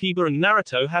few, Kiba and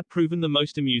Naruto had proven the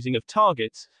most amusing of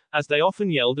targets, as they often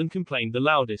yelled and complained the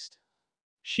loudest.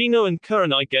 Shino and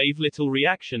Kurenai gave little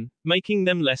reaction, making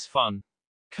them less fun.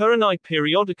 Kurenai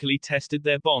periodically tested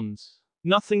their bonds.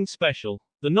 Nothing special.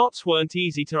 The knots weren't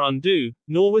easy to undo,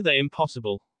 nor were they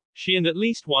impossible. She and at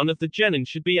least one of the genin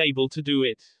should be able to do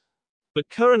it. But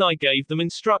Kurenai gave them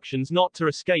instructions not to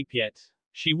escape yet.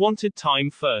 She wanted time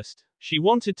first. She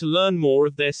wanted to learn more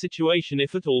of their situation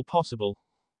if at all possible.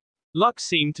 Luck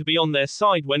seemed to be on their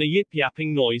side when a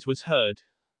yip-yapping noise was heard.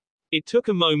 It took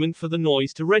a moment for the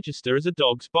noise to register as a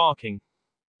dog's barking.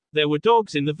 There were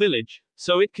dogs in the village,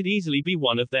 so it could easily be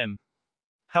one of them.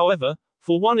 However,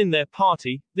 for one in their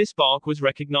party, this bark was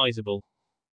recognizable.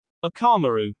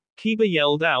 Akamaru. Kiba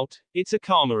yelled out, "It's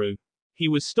Akamaru." He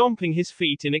was stomping his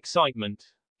feet in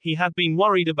excitement. He had been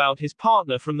worried about his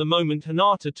partner from the moment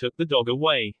Hinata took the dog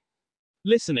away.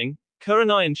 Listening,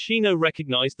 Kurenai and Shino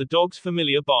recognized the dog's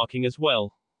familiar barking as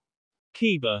well.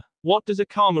 Kiba. What does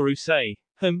Akamaru say?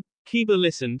 Kiba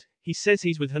listened. He says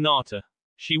he's with Hinata.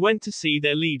 She went to see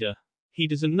their leader. He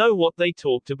doesn't know what they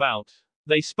talked about.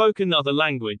 They spoke another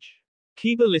language.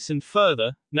 Kiba listened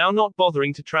further, now not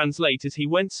bothering to translate as he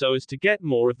went so as to get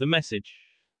more of the message.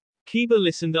 Kiba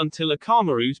listened until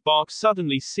Akamaru's bark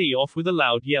suddenly ceased off with a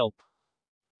loud yelp.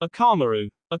 Akamaru!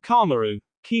 Akamaru!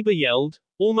 Kiba yelled,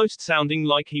 almost sounding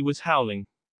like he was howling.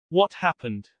 What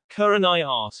happened? Kurenai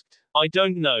asked. I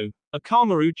don't know.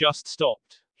 Akamaru just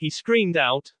stopped. He screamed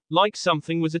out, like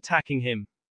something was attacking him.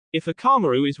 If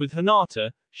Akamaru is with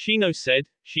Hinata, Shino said,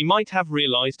 she might have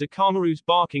realized Akamaru's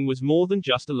barking was more than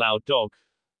just a loud dog.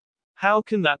 How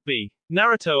can that be?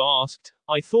 Naruto asked.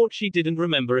 I thought she didn't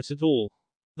remember it at all.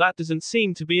 That doesn't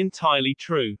seem to be entirely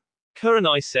true.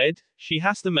 Kurenai said, she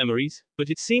has the memories, but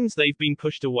it seems they've been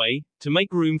pushed away, to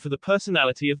make room for the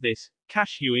personality of this,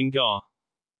 Kashyuin-ga.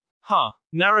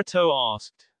 Naruto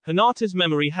asked. Hinata's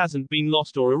memory hasn't been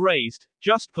lost or erased,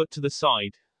 just put to the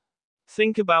side.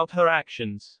 Think about her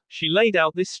actions. She laid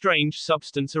out this strange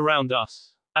substance around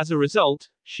us. As a result,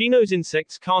 Shino's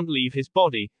insects can't leave his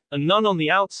body, and none on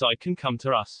the outside can come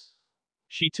to us.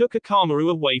 She took Akamaru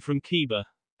away from Kiba.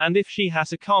 And if she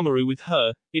has Akamaru with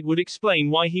her, it would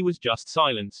explain why he was just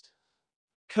silenced.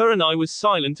 Kurenai was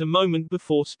silent a moment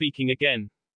before speaking again.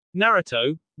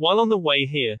 Naruto, while on the way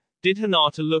here, did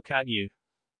Hinata look at you?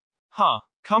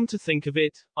 Come to think of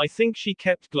it, I think she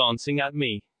kept glancing at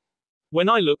me. When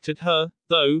I looked at her,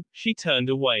 though, she turned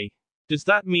away. Does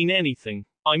that mean anything?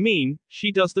 I mean,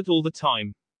 she does that all the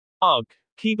time. Ugh.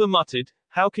 Kiba muttered,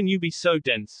 how can you be so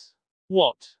dense?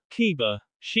 What? Kiba.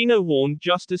 Shino warned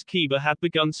just as Kiba had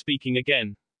begun speaking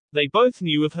again. They both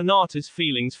knew of Hinata's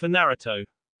feelings for Naruto.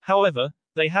 However,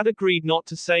 they had agreed not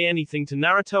to say anything to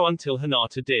Naruto until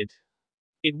Hinata did.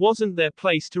 It wasn't their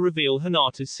place to reveal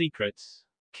Hinata's secrets.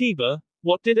 Kiba,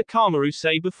 what did Akamaru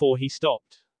say before he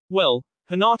stopped? Well,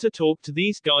 Hinata talked to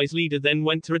these guys' leader then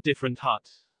went to a different hut.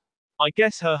 I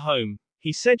guess her home.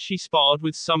 He said she sparred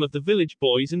with some of the village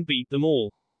boys and beat them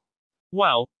all.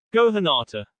 Wow, go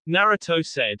Hinata, Naruto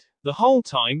said. The whole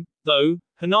time, though,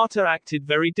 Hinata acted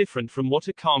very different from what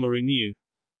Akamaru knew.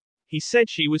 He said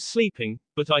she was sleeping,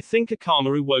 but I think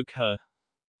Akamaru woke her.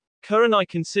 Kurenai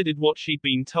considered what she'd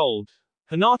been told.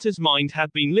 Hinata's mind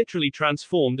had been literally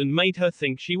transformed and made her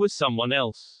think she was someone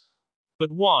else.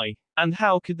 But why? And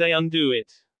how could they undo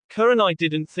it? Kurenai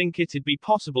didn't think it'd be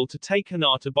possible to take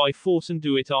Hinata by force and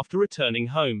do it after returning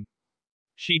home.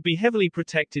 She'd be heavily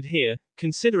protected here,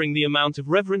 considering the amount of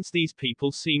reverence these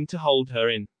people seemed to hold her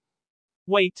in.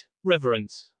 Wait,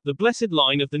 reverence. The blessed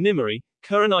line of the Nimari,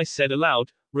 Kurenai said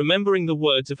aloud, remembering the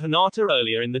words of Hinata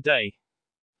earlier in the day.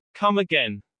 Come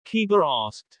again? Kiba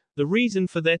asked. The reason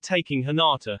for their taking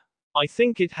Hinata. I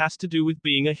think it has to do with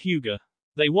being a Hyuga.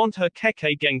 They want her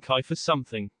Kekkei Genkai for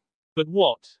something. But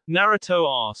what?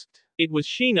 Naruto asked. It was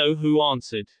Shino who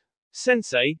answered.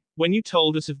 Sensei, when you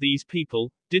told us of these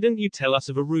people, didn't you tell us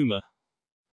of a rumor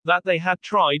that they had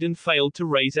tried and failed to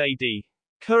raise AD?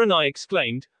 Kurenai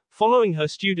exclaimed, following her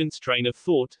student's train of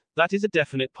thought, that is a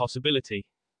definite possibility.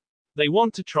 They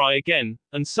want to try again,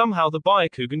 and somehow the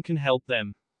Byakugan can help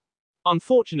them.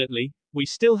 Unfortunately, we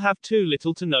still have too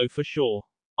little to know for sure.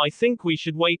 I think we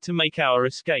should wait to make our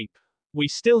escape. We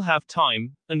still have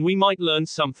time, and we might learn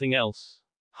something else.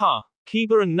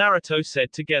 Kiba and Naruto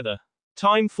said together.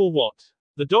 Time for what?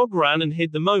 The dog ran and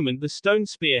hid the moment the stone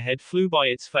spearhead flew by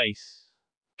its face.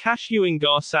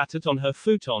 Kashyuin-ga sat on her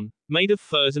futon, made of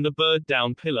furs and a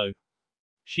bird-down pillow.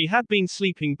 She had been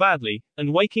sleeping badly,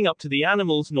 and waking up to the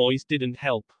animal's noise didn't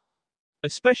help.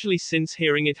 Especially since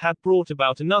hearing it had brought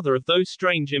about another of those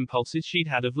strange impulses she'd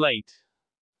had of late.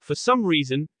 For some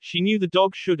reason, she knew the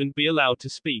dog shouldn't be allowed to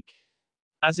speak.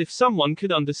 As if someone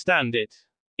could understand it.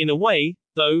 In a way,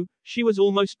 though, she was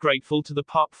almost grateful to the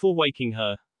pup for waking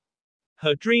her.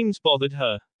 Her dreams bothered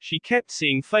her. She kept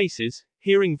seeing faces,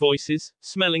 hearing voices,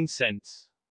 smelling scents.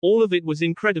 All of it was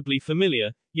incredibly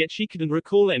familiar, yet she couldn't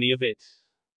recall any of it.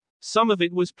 Some of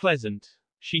it was pleasant.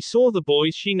 She saw the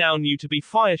boys she now knew to be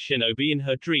fire shinobi in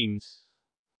her dreams,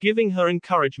 giving her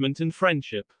encouragement and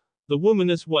friendship. The woman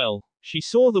as well. She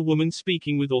saw the woman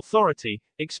speaking with authority,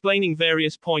 explaining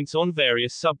various points on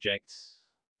various subjects.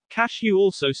 Cashew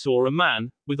also saw a man,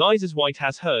 with eyes as white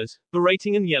as hers,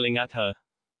 berating and yelling at her.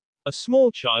 A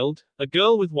small child, a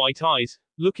girl with white eyes,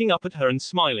 looking up at her and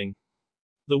smiling.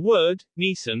 The word,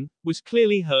 Nissan, was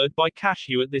clearly heard by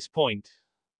Cashew at this point.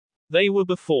 They were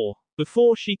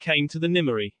before she came to the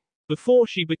Nimari. Before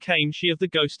she became she of the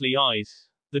ghostly eyes.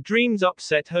 The dreams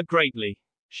upset her greatly.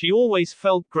 She always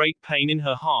felt great pain in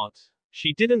her heart.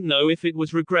 She didn't know if it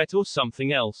was regret or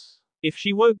something else. If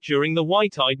she woke during the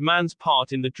white-eyed man's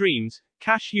part in the dreams,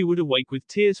 Cashew would awake with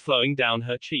tears flowing down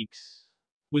her cheeks.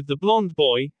 With the blonde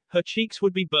boy, her cheeks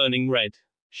would be burning red.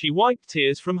 She wiped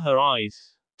tears from her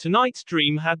eyes. Tonight's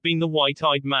dream had been the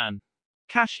white-eyed man.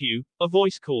 Cashew, a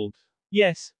voice called.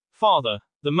 Yes, father.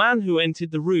 The man who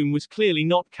entered the room was clearly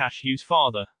not Cashew's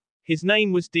father. His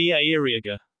name was Da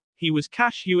Iriaga. He was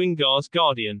Cashew Ingar's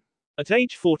guardian. At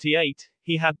age 48,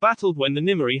 he had battled when the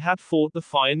Nimari had fought the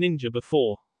fire ninja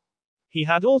before. He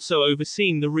had also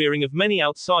overseen the rearing of many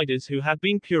outsiders who had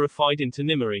been purified into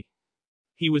Nimari.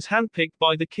 He was handpicked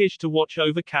by the Kish to watch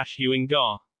over Cashew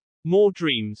Ingar. More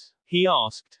dreams? He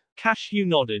asked. Cashew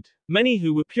nodded. Many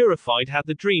who were purified had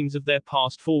the dreams of their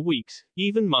past for weeks,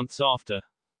 even months after.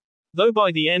 Though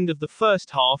by the end of the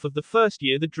first half of the first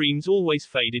year the dreams always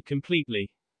faded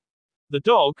completely. The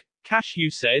dog, Cashew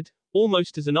said,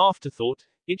 almost as an afterthought,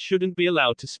 it shouldn't be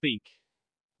allowed to speak.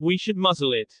 We should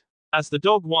muzzle it. As the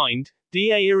dog whined,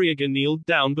 Da Iriaga kneeled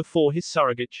down before his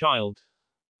surrogate child.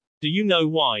 Do you know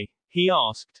why? He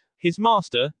asked. His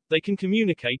master, they can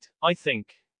communicate, I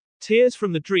think. Tears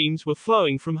from the dreams were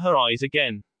flowing from her eyes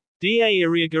again. Da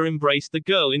Iriaga embraced the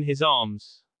girl in his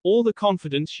arms. All the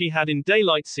confidence she had in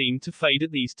daylight seemed to fade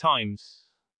at these times.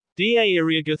 Da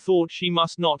Iriaga thought she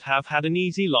must not have had an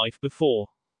easy life before.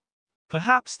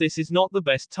 Perhaps this is not the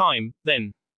best time,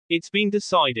 then. It's been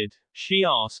decided, she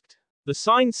asked. The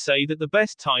signs say that the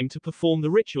best time to perform the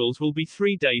rituals will be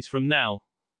 3 days from now.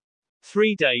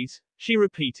 3 days, she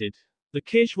repeated. The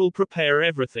Kish will prepare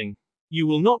everything. You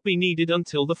will not be needed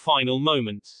until the final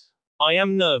moments. I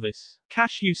am nervous,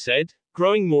 Cashew said,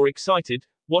 growing more excited.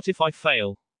 What if I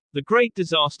fail? The great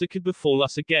disaster could befall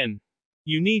us again.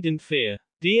 You needn't fear.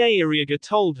 Da Iriaga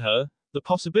told her, the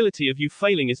possibility of you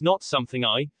failing is not something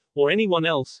I, or anyone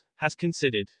else, has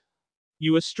considered.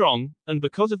 You are strong, and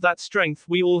because of that strength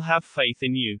we all have faith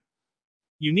in you.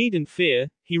 You needn't fear,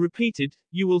 he repeated,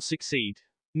 you will succeed.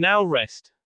 Now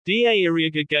rest. Da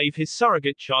Iriaga gave his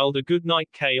surrogate child a good night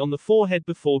K on the forehead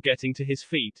before getting to his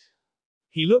feet.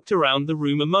 He looked around the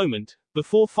room a moment,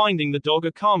 before finding the dog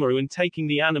Akamaru and taking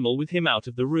the animal with him out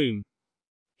of the room.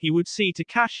 He would see to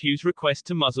Cashew's request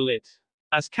to muzzle it.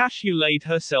 As Cashew laid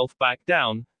herself back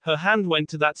down, her hand went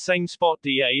to that same spot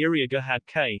Da Iriaga had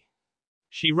K.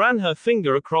 She ran her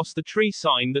finger across the tree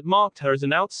sign that marked her as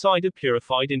an outsider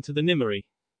purified into the Nimari.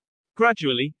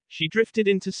 Gradually, she drifted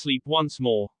into sleep once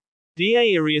more. Da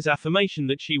Iria's affirmation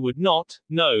that she would not,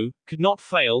 no, could not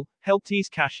fail, helped ease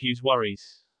Cashew's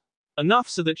worries. Enough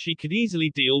so that she could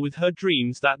easily deal with her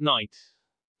dreams that night.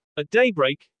 At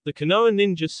daybreak, the Konoha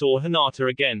ninja saw Hinata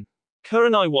again.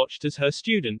 Kurenai watched as her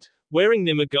student, wearing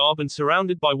Nima garb and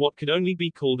surrounded by what could only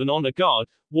be called an honor guard,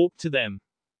 walked to them.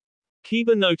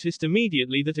 Kiba noticed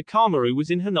immediately that Akamaru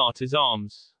was in Hinata's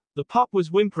arms. The pup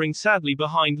was whimpering sadly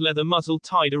behind leather muzzle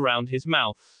tied around his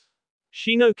mouth.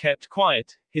 Shino kept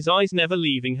quiet, his eyes never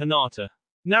leaving Hinata.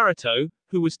 Naruto,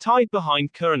 who was tied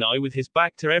behind Kurenai with his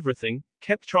back to everything,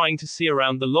 kept trying to see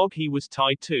around the log he was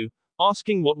tied to,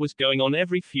 asking what was going on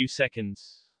every few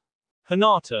seconds.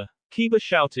 Hinata, Kiba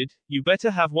shouted, you better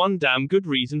have one damn good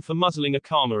reason for muzzling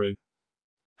Akamaru.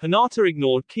 Hinata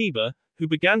ignored Kiba, who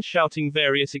began shouting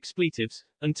various expletives,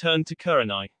 and turned to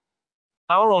Kurenai.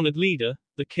 Our honored leader,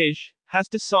 the Kish, has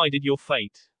decided your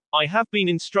fate. I have been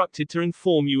instructed to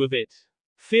inform you of it.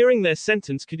 Fearing their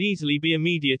sentence could easily be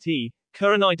immediate,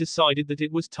 Kurenai decided that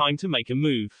it was time to make a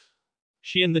move.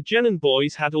 She and the Genin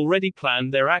boys had already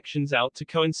planned their actions out to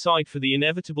coincide for the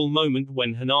inevitable moment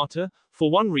when Hinata, for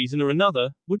one reason or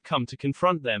another, would come to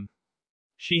confront them.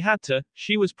 She had to,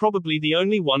 she was probably the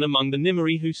only one among the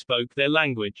Nimari who spoke their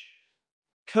language.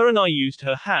 Kurenai used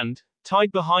her hand,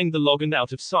 tied behind the log and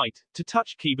out of sight, to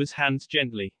touch Kiba's hands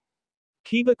gently.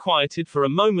 Kiba quieted for a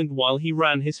moment while he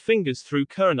ran his fingers through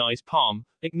Kurenai's palm,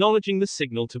 acknowledging the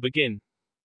signal to begin.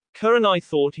 Kurenai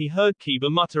thought he heard Kiba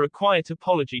mutter a quiet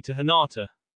apology to Hinata.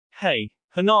 Hey,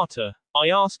 Hinata, I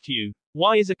asked you,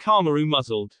 why is Akamaru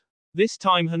muzzled? This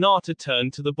time Hinata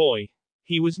turned to the boy.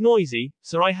 He was noisy,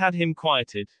 so I had him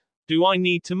quieted. Do I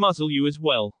need to muzzle you as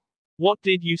well? What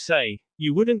did you say?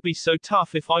 You wouldn't be so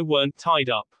tough if I weren't tied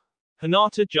up.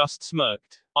 Hinata just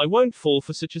smirked. I won't fall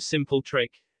for such a simple trick,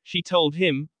 she told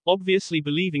him, obviously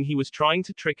believing he was trying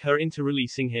to trick her into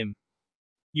releasing him.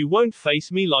 You won't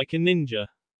face me like a ninja.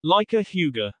 Like a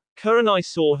Hyuga. Kurenai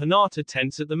saw Hinata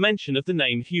tense at the mention of the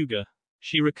name Hyuga.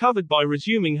 She recovered by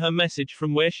resuming her message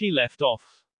from where she left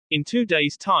off. In 2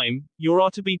 days' time, you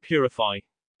are to be purify.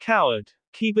 Coward.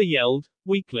 Kiba yelled,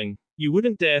 weakling. You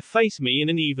wouldn't dare face me in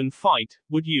an even fight,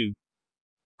 would you?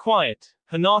 Quiet.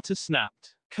 Hinata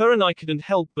snapped. Kurenai couldn't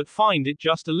help but find it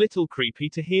just a little creepy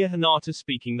to hear Hinata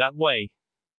speaking that way.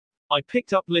 I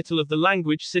picked up little of the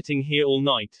language sitting here all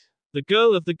night. The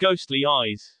girl of the ghostly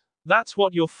eyes. That's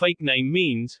what your fake name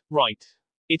means, right?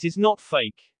 It is not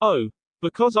fake. Oh.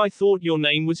 Because I thought your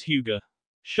name was Hyuga.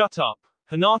 Shut up.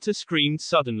 Hinata screamed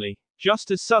suddenly. Just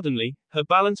as suddenly, her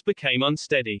balance became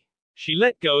unsteady. She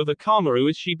let go of Akamaru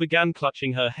as she began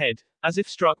clutching her head, as if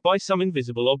struck by some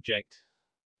invisible object.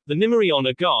 The Nimari on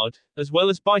guard, as well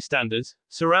as bystanders,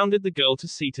 surrounded the girl to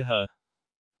see to her.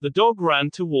 The dog ran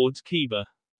towards Kiba.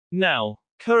 Now,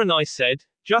 Kurenai said,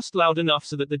 just loud enough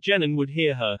so that the genin would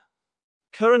hear her.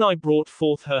 Kurenai brought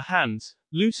forth her hands,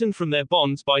 loosened from their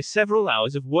bonds by several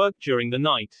hours of work during the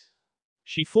night.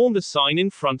 She formed a sign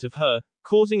in front of her,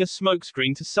 causing a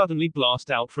smokescreen to suddenly blast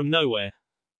out from nowhere.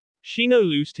 Shino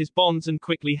loosed his bonds and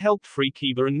quickly helped free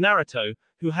Kiba and Naruto,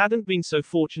 who hadn't been so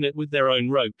fortunate with their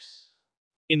own ropes.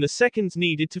 In the seconds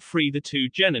needed to free the two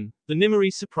genin, the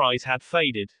Nimari's surprise had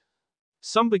faded.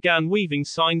 Some began weaving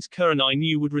signs Kurenai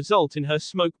knew would result in her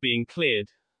smoke being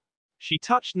cleared. She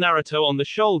touched Naruto on the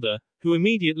shoulder, who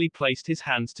immediately placed his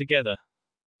hands together.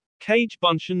 Kage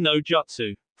Bunshin no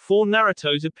Jutsu. 4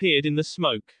 Narutos appeared in the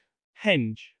smoke.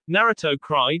 Henge. Naruto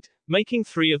cried, making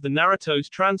 3 of the Narutos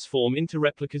transform into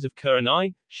replicas of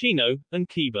Kurenai, Shino, and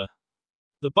Kiba.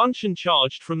 The Bunshin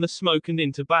charged from the smoke and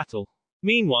into battle.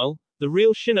 Meanwhile, the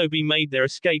real shinobi made their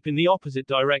escape in the opposite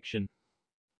direction.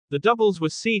 The doubles were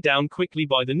seized down quickly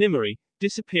by the Nimari,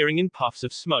 disappearing in puffs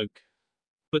of smoke.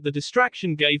 But the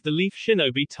distraction gave the leaf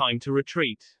shinobi time to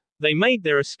retreat. They made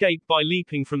their escape by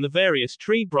leaping from the various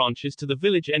tree branches to the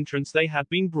village entrance they had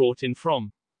been brought in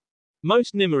from.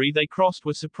 Most Nimari they crossed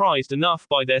were surprised enough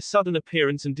by their sudden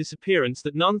appearance and disappearance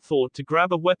that none thought to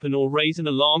grab a weapon or raise an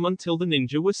alarm until the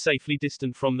ninja was safely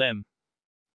distant from them.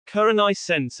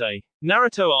 Kurenai-sensei,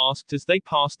 Naruto asked as they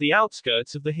passed the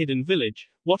outskirts of the hidden village,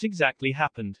 what exactly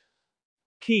happened.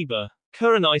 Kiba,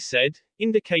 Kurenai said,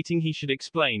 indicating he should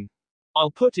explain.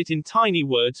 I'll put it in tiny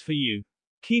words for you.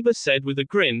 Kiba said with a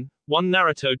grin, one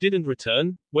Naruto didn't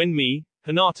return, when me,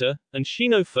 Hinata, and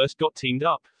Shino first got teamed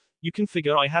up. You can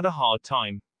figure I had a hard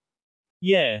time.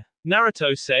 Yeah,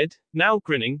 Naruto said, now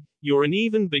grinning, you're an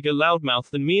even bigger loudmouth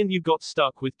than me and you got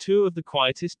stuck with 2 of the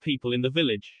quietest people in the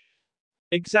village.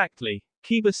 Exactly,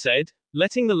 Kiba said,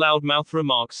 letting the loudmouth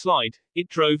remark slide, it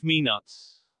drove me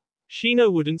nuts.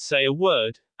 Shino wouldn't say a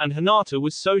word, and Hinata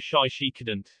was so shy she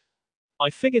couldn't. I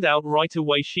figured out right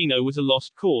away Shino was a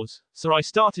lost cause, so I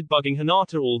started bugging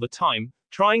Hinata all the time,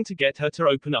 trying to get her to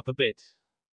open up a bit.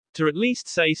 To at least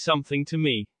say something to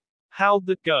me. How'd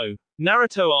that go?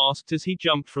 Naruto asked as he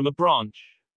jumped from a branch.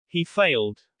 He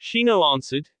failed. Shino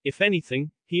answered, if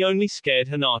anything, he only scared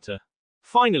Hinata.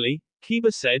 Finally,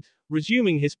 Kiba said,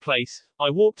 resuming his place, I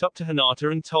walked up to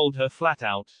Hinata and told her flat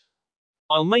out.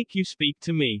 I'll make you speak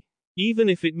to me. Even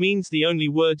if it means the only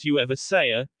words you ever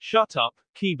say are, shut up,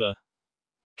 Kiba.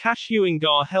 Cashew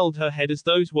Ingar held her head as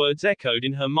those words echoed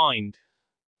in her mind.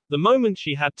 The moment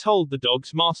she had told the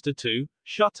dog's master to,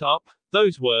 shut up,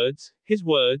 those words, his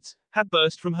words, had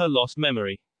burst from her lost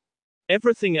memory.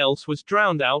 Everything else was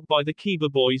drowned out by the Kiba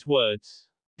boy's words.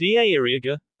 Da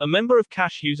Iriaga, a member of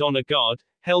Cashew's honor guard,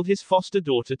 held his foster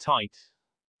daughter tight.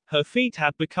 Her feet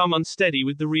had become unsteady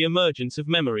with the re-emergence of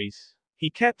memories. He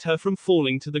kept her from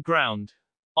falling to the ground.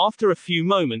 After a few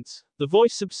moments, the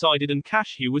voice subsided and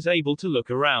Cashew was able to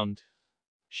look around.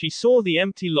 She saw the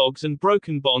empty logs and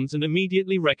broken bonds and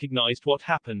immediately recognized what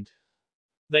happened.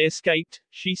 They escaped,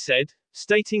 she said,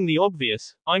 stating the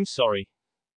obvious, I'm sorry.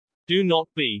 Do not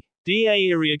be. Da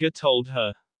Iriaga told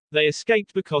her. They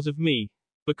escaped because of me.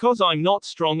 Because I'm not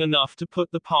strong enough to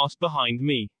put the past behind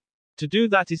me. To do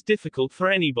that is difficult for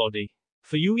anybody.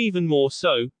 For you even more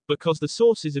so, because the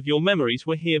sources of your memories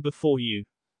were here before you.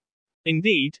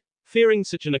 Indeed, fearing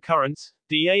such an occurrence,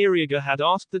 Da Iriaga had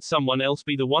asked that someone else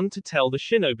be the one to tell the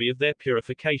shinobi of their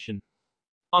purification.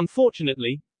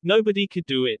 Unfortunately, nobody could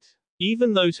do it.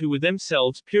 Even those who were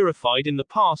themselves purified in the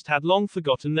past had long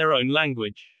forgotten their own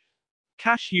language.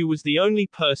 Cashew was the only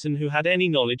person who had any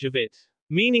knowledge of it,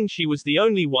 meaning she was the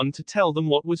only one to tell them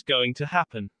what was going to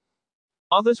happen.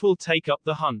 Others will take up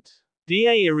the hunt. Da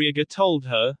Iriaga told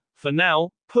her, For now,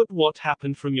 put what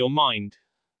happened from your mind.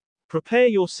 Prepare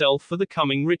yourself for the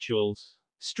coming rituals.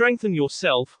 Strengthen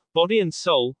yourself, body and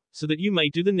soul, so that you may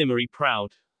do the Nimiri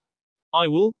proud. I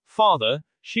will, father,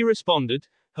 she responded,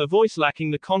 her voice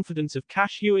lacking the confidence of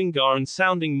Cashew Ingar and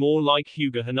sounding more like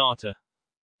Hyuga Hinata.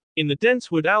 In the dense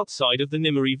wood outside of the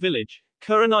Nimiri village,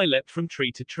 Kurenai leapt from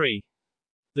tree to tree.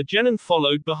 The genin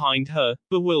followed behind her,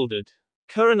 bewildered.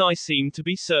 Kurenai seemed to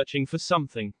be searching for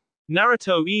something.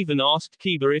 Naruto even asked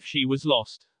Kiba if she was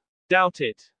lost. Doubt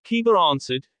it. Kiba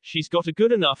answered, she's got a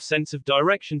good enough sense of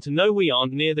direction to know we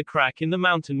aren't near the crack in the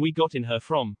mountain we got in her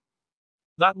from.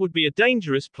 That would be a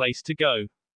dangerous place to go.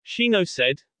 Shino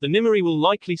said, the Nimiri will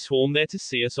likely swarm there to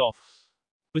see us off.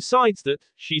 Besides that,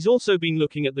 she's also been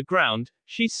looking at the ground,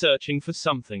 she's searching for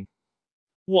something.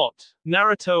 What?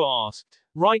 Naruto asked.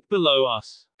 Right below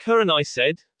us. Kurenai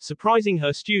said, surprising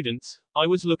her students, I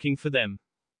was looking for them.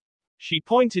 She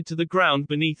pointed to the ground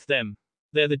beneath them.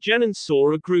 There the genin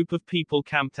saw a group of people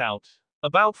camped out.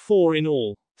 About 4 in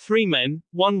all. 3 men,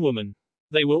 1 woman.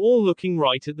 They were all looking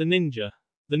right at the ninja.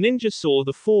 The ninja saw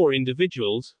the 4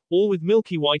 individuals, all with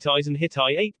milky white eyes and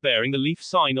Hitai 8 bearing the leaf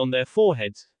sign on their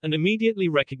foreheads, and immediately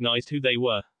recognized who they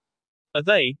were. Are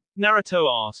they? Naruto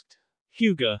asked.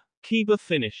 Hyuga. Kiba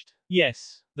finished.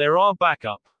 Yes, there are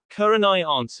backup. Kurenai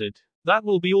answered. That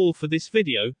will be all for this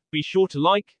video. Be sure to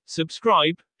like,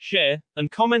 subscribe, share,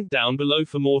 and comment down below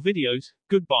for more videos.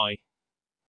 Goodbye.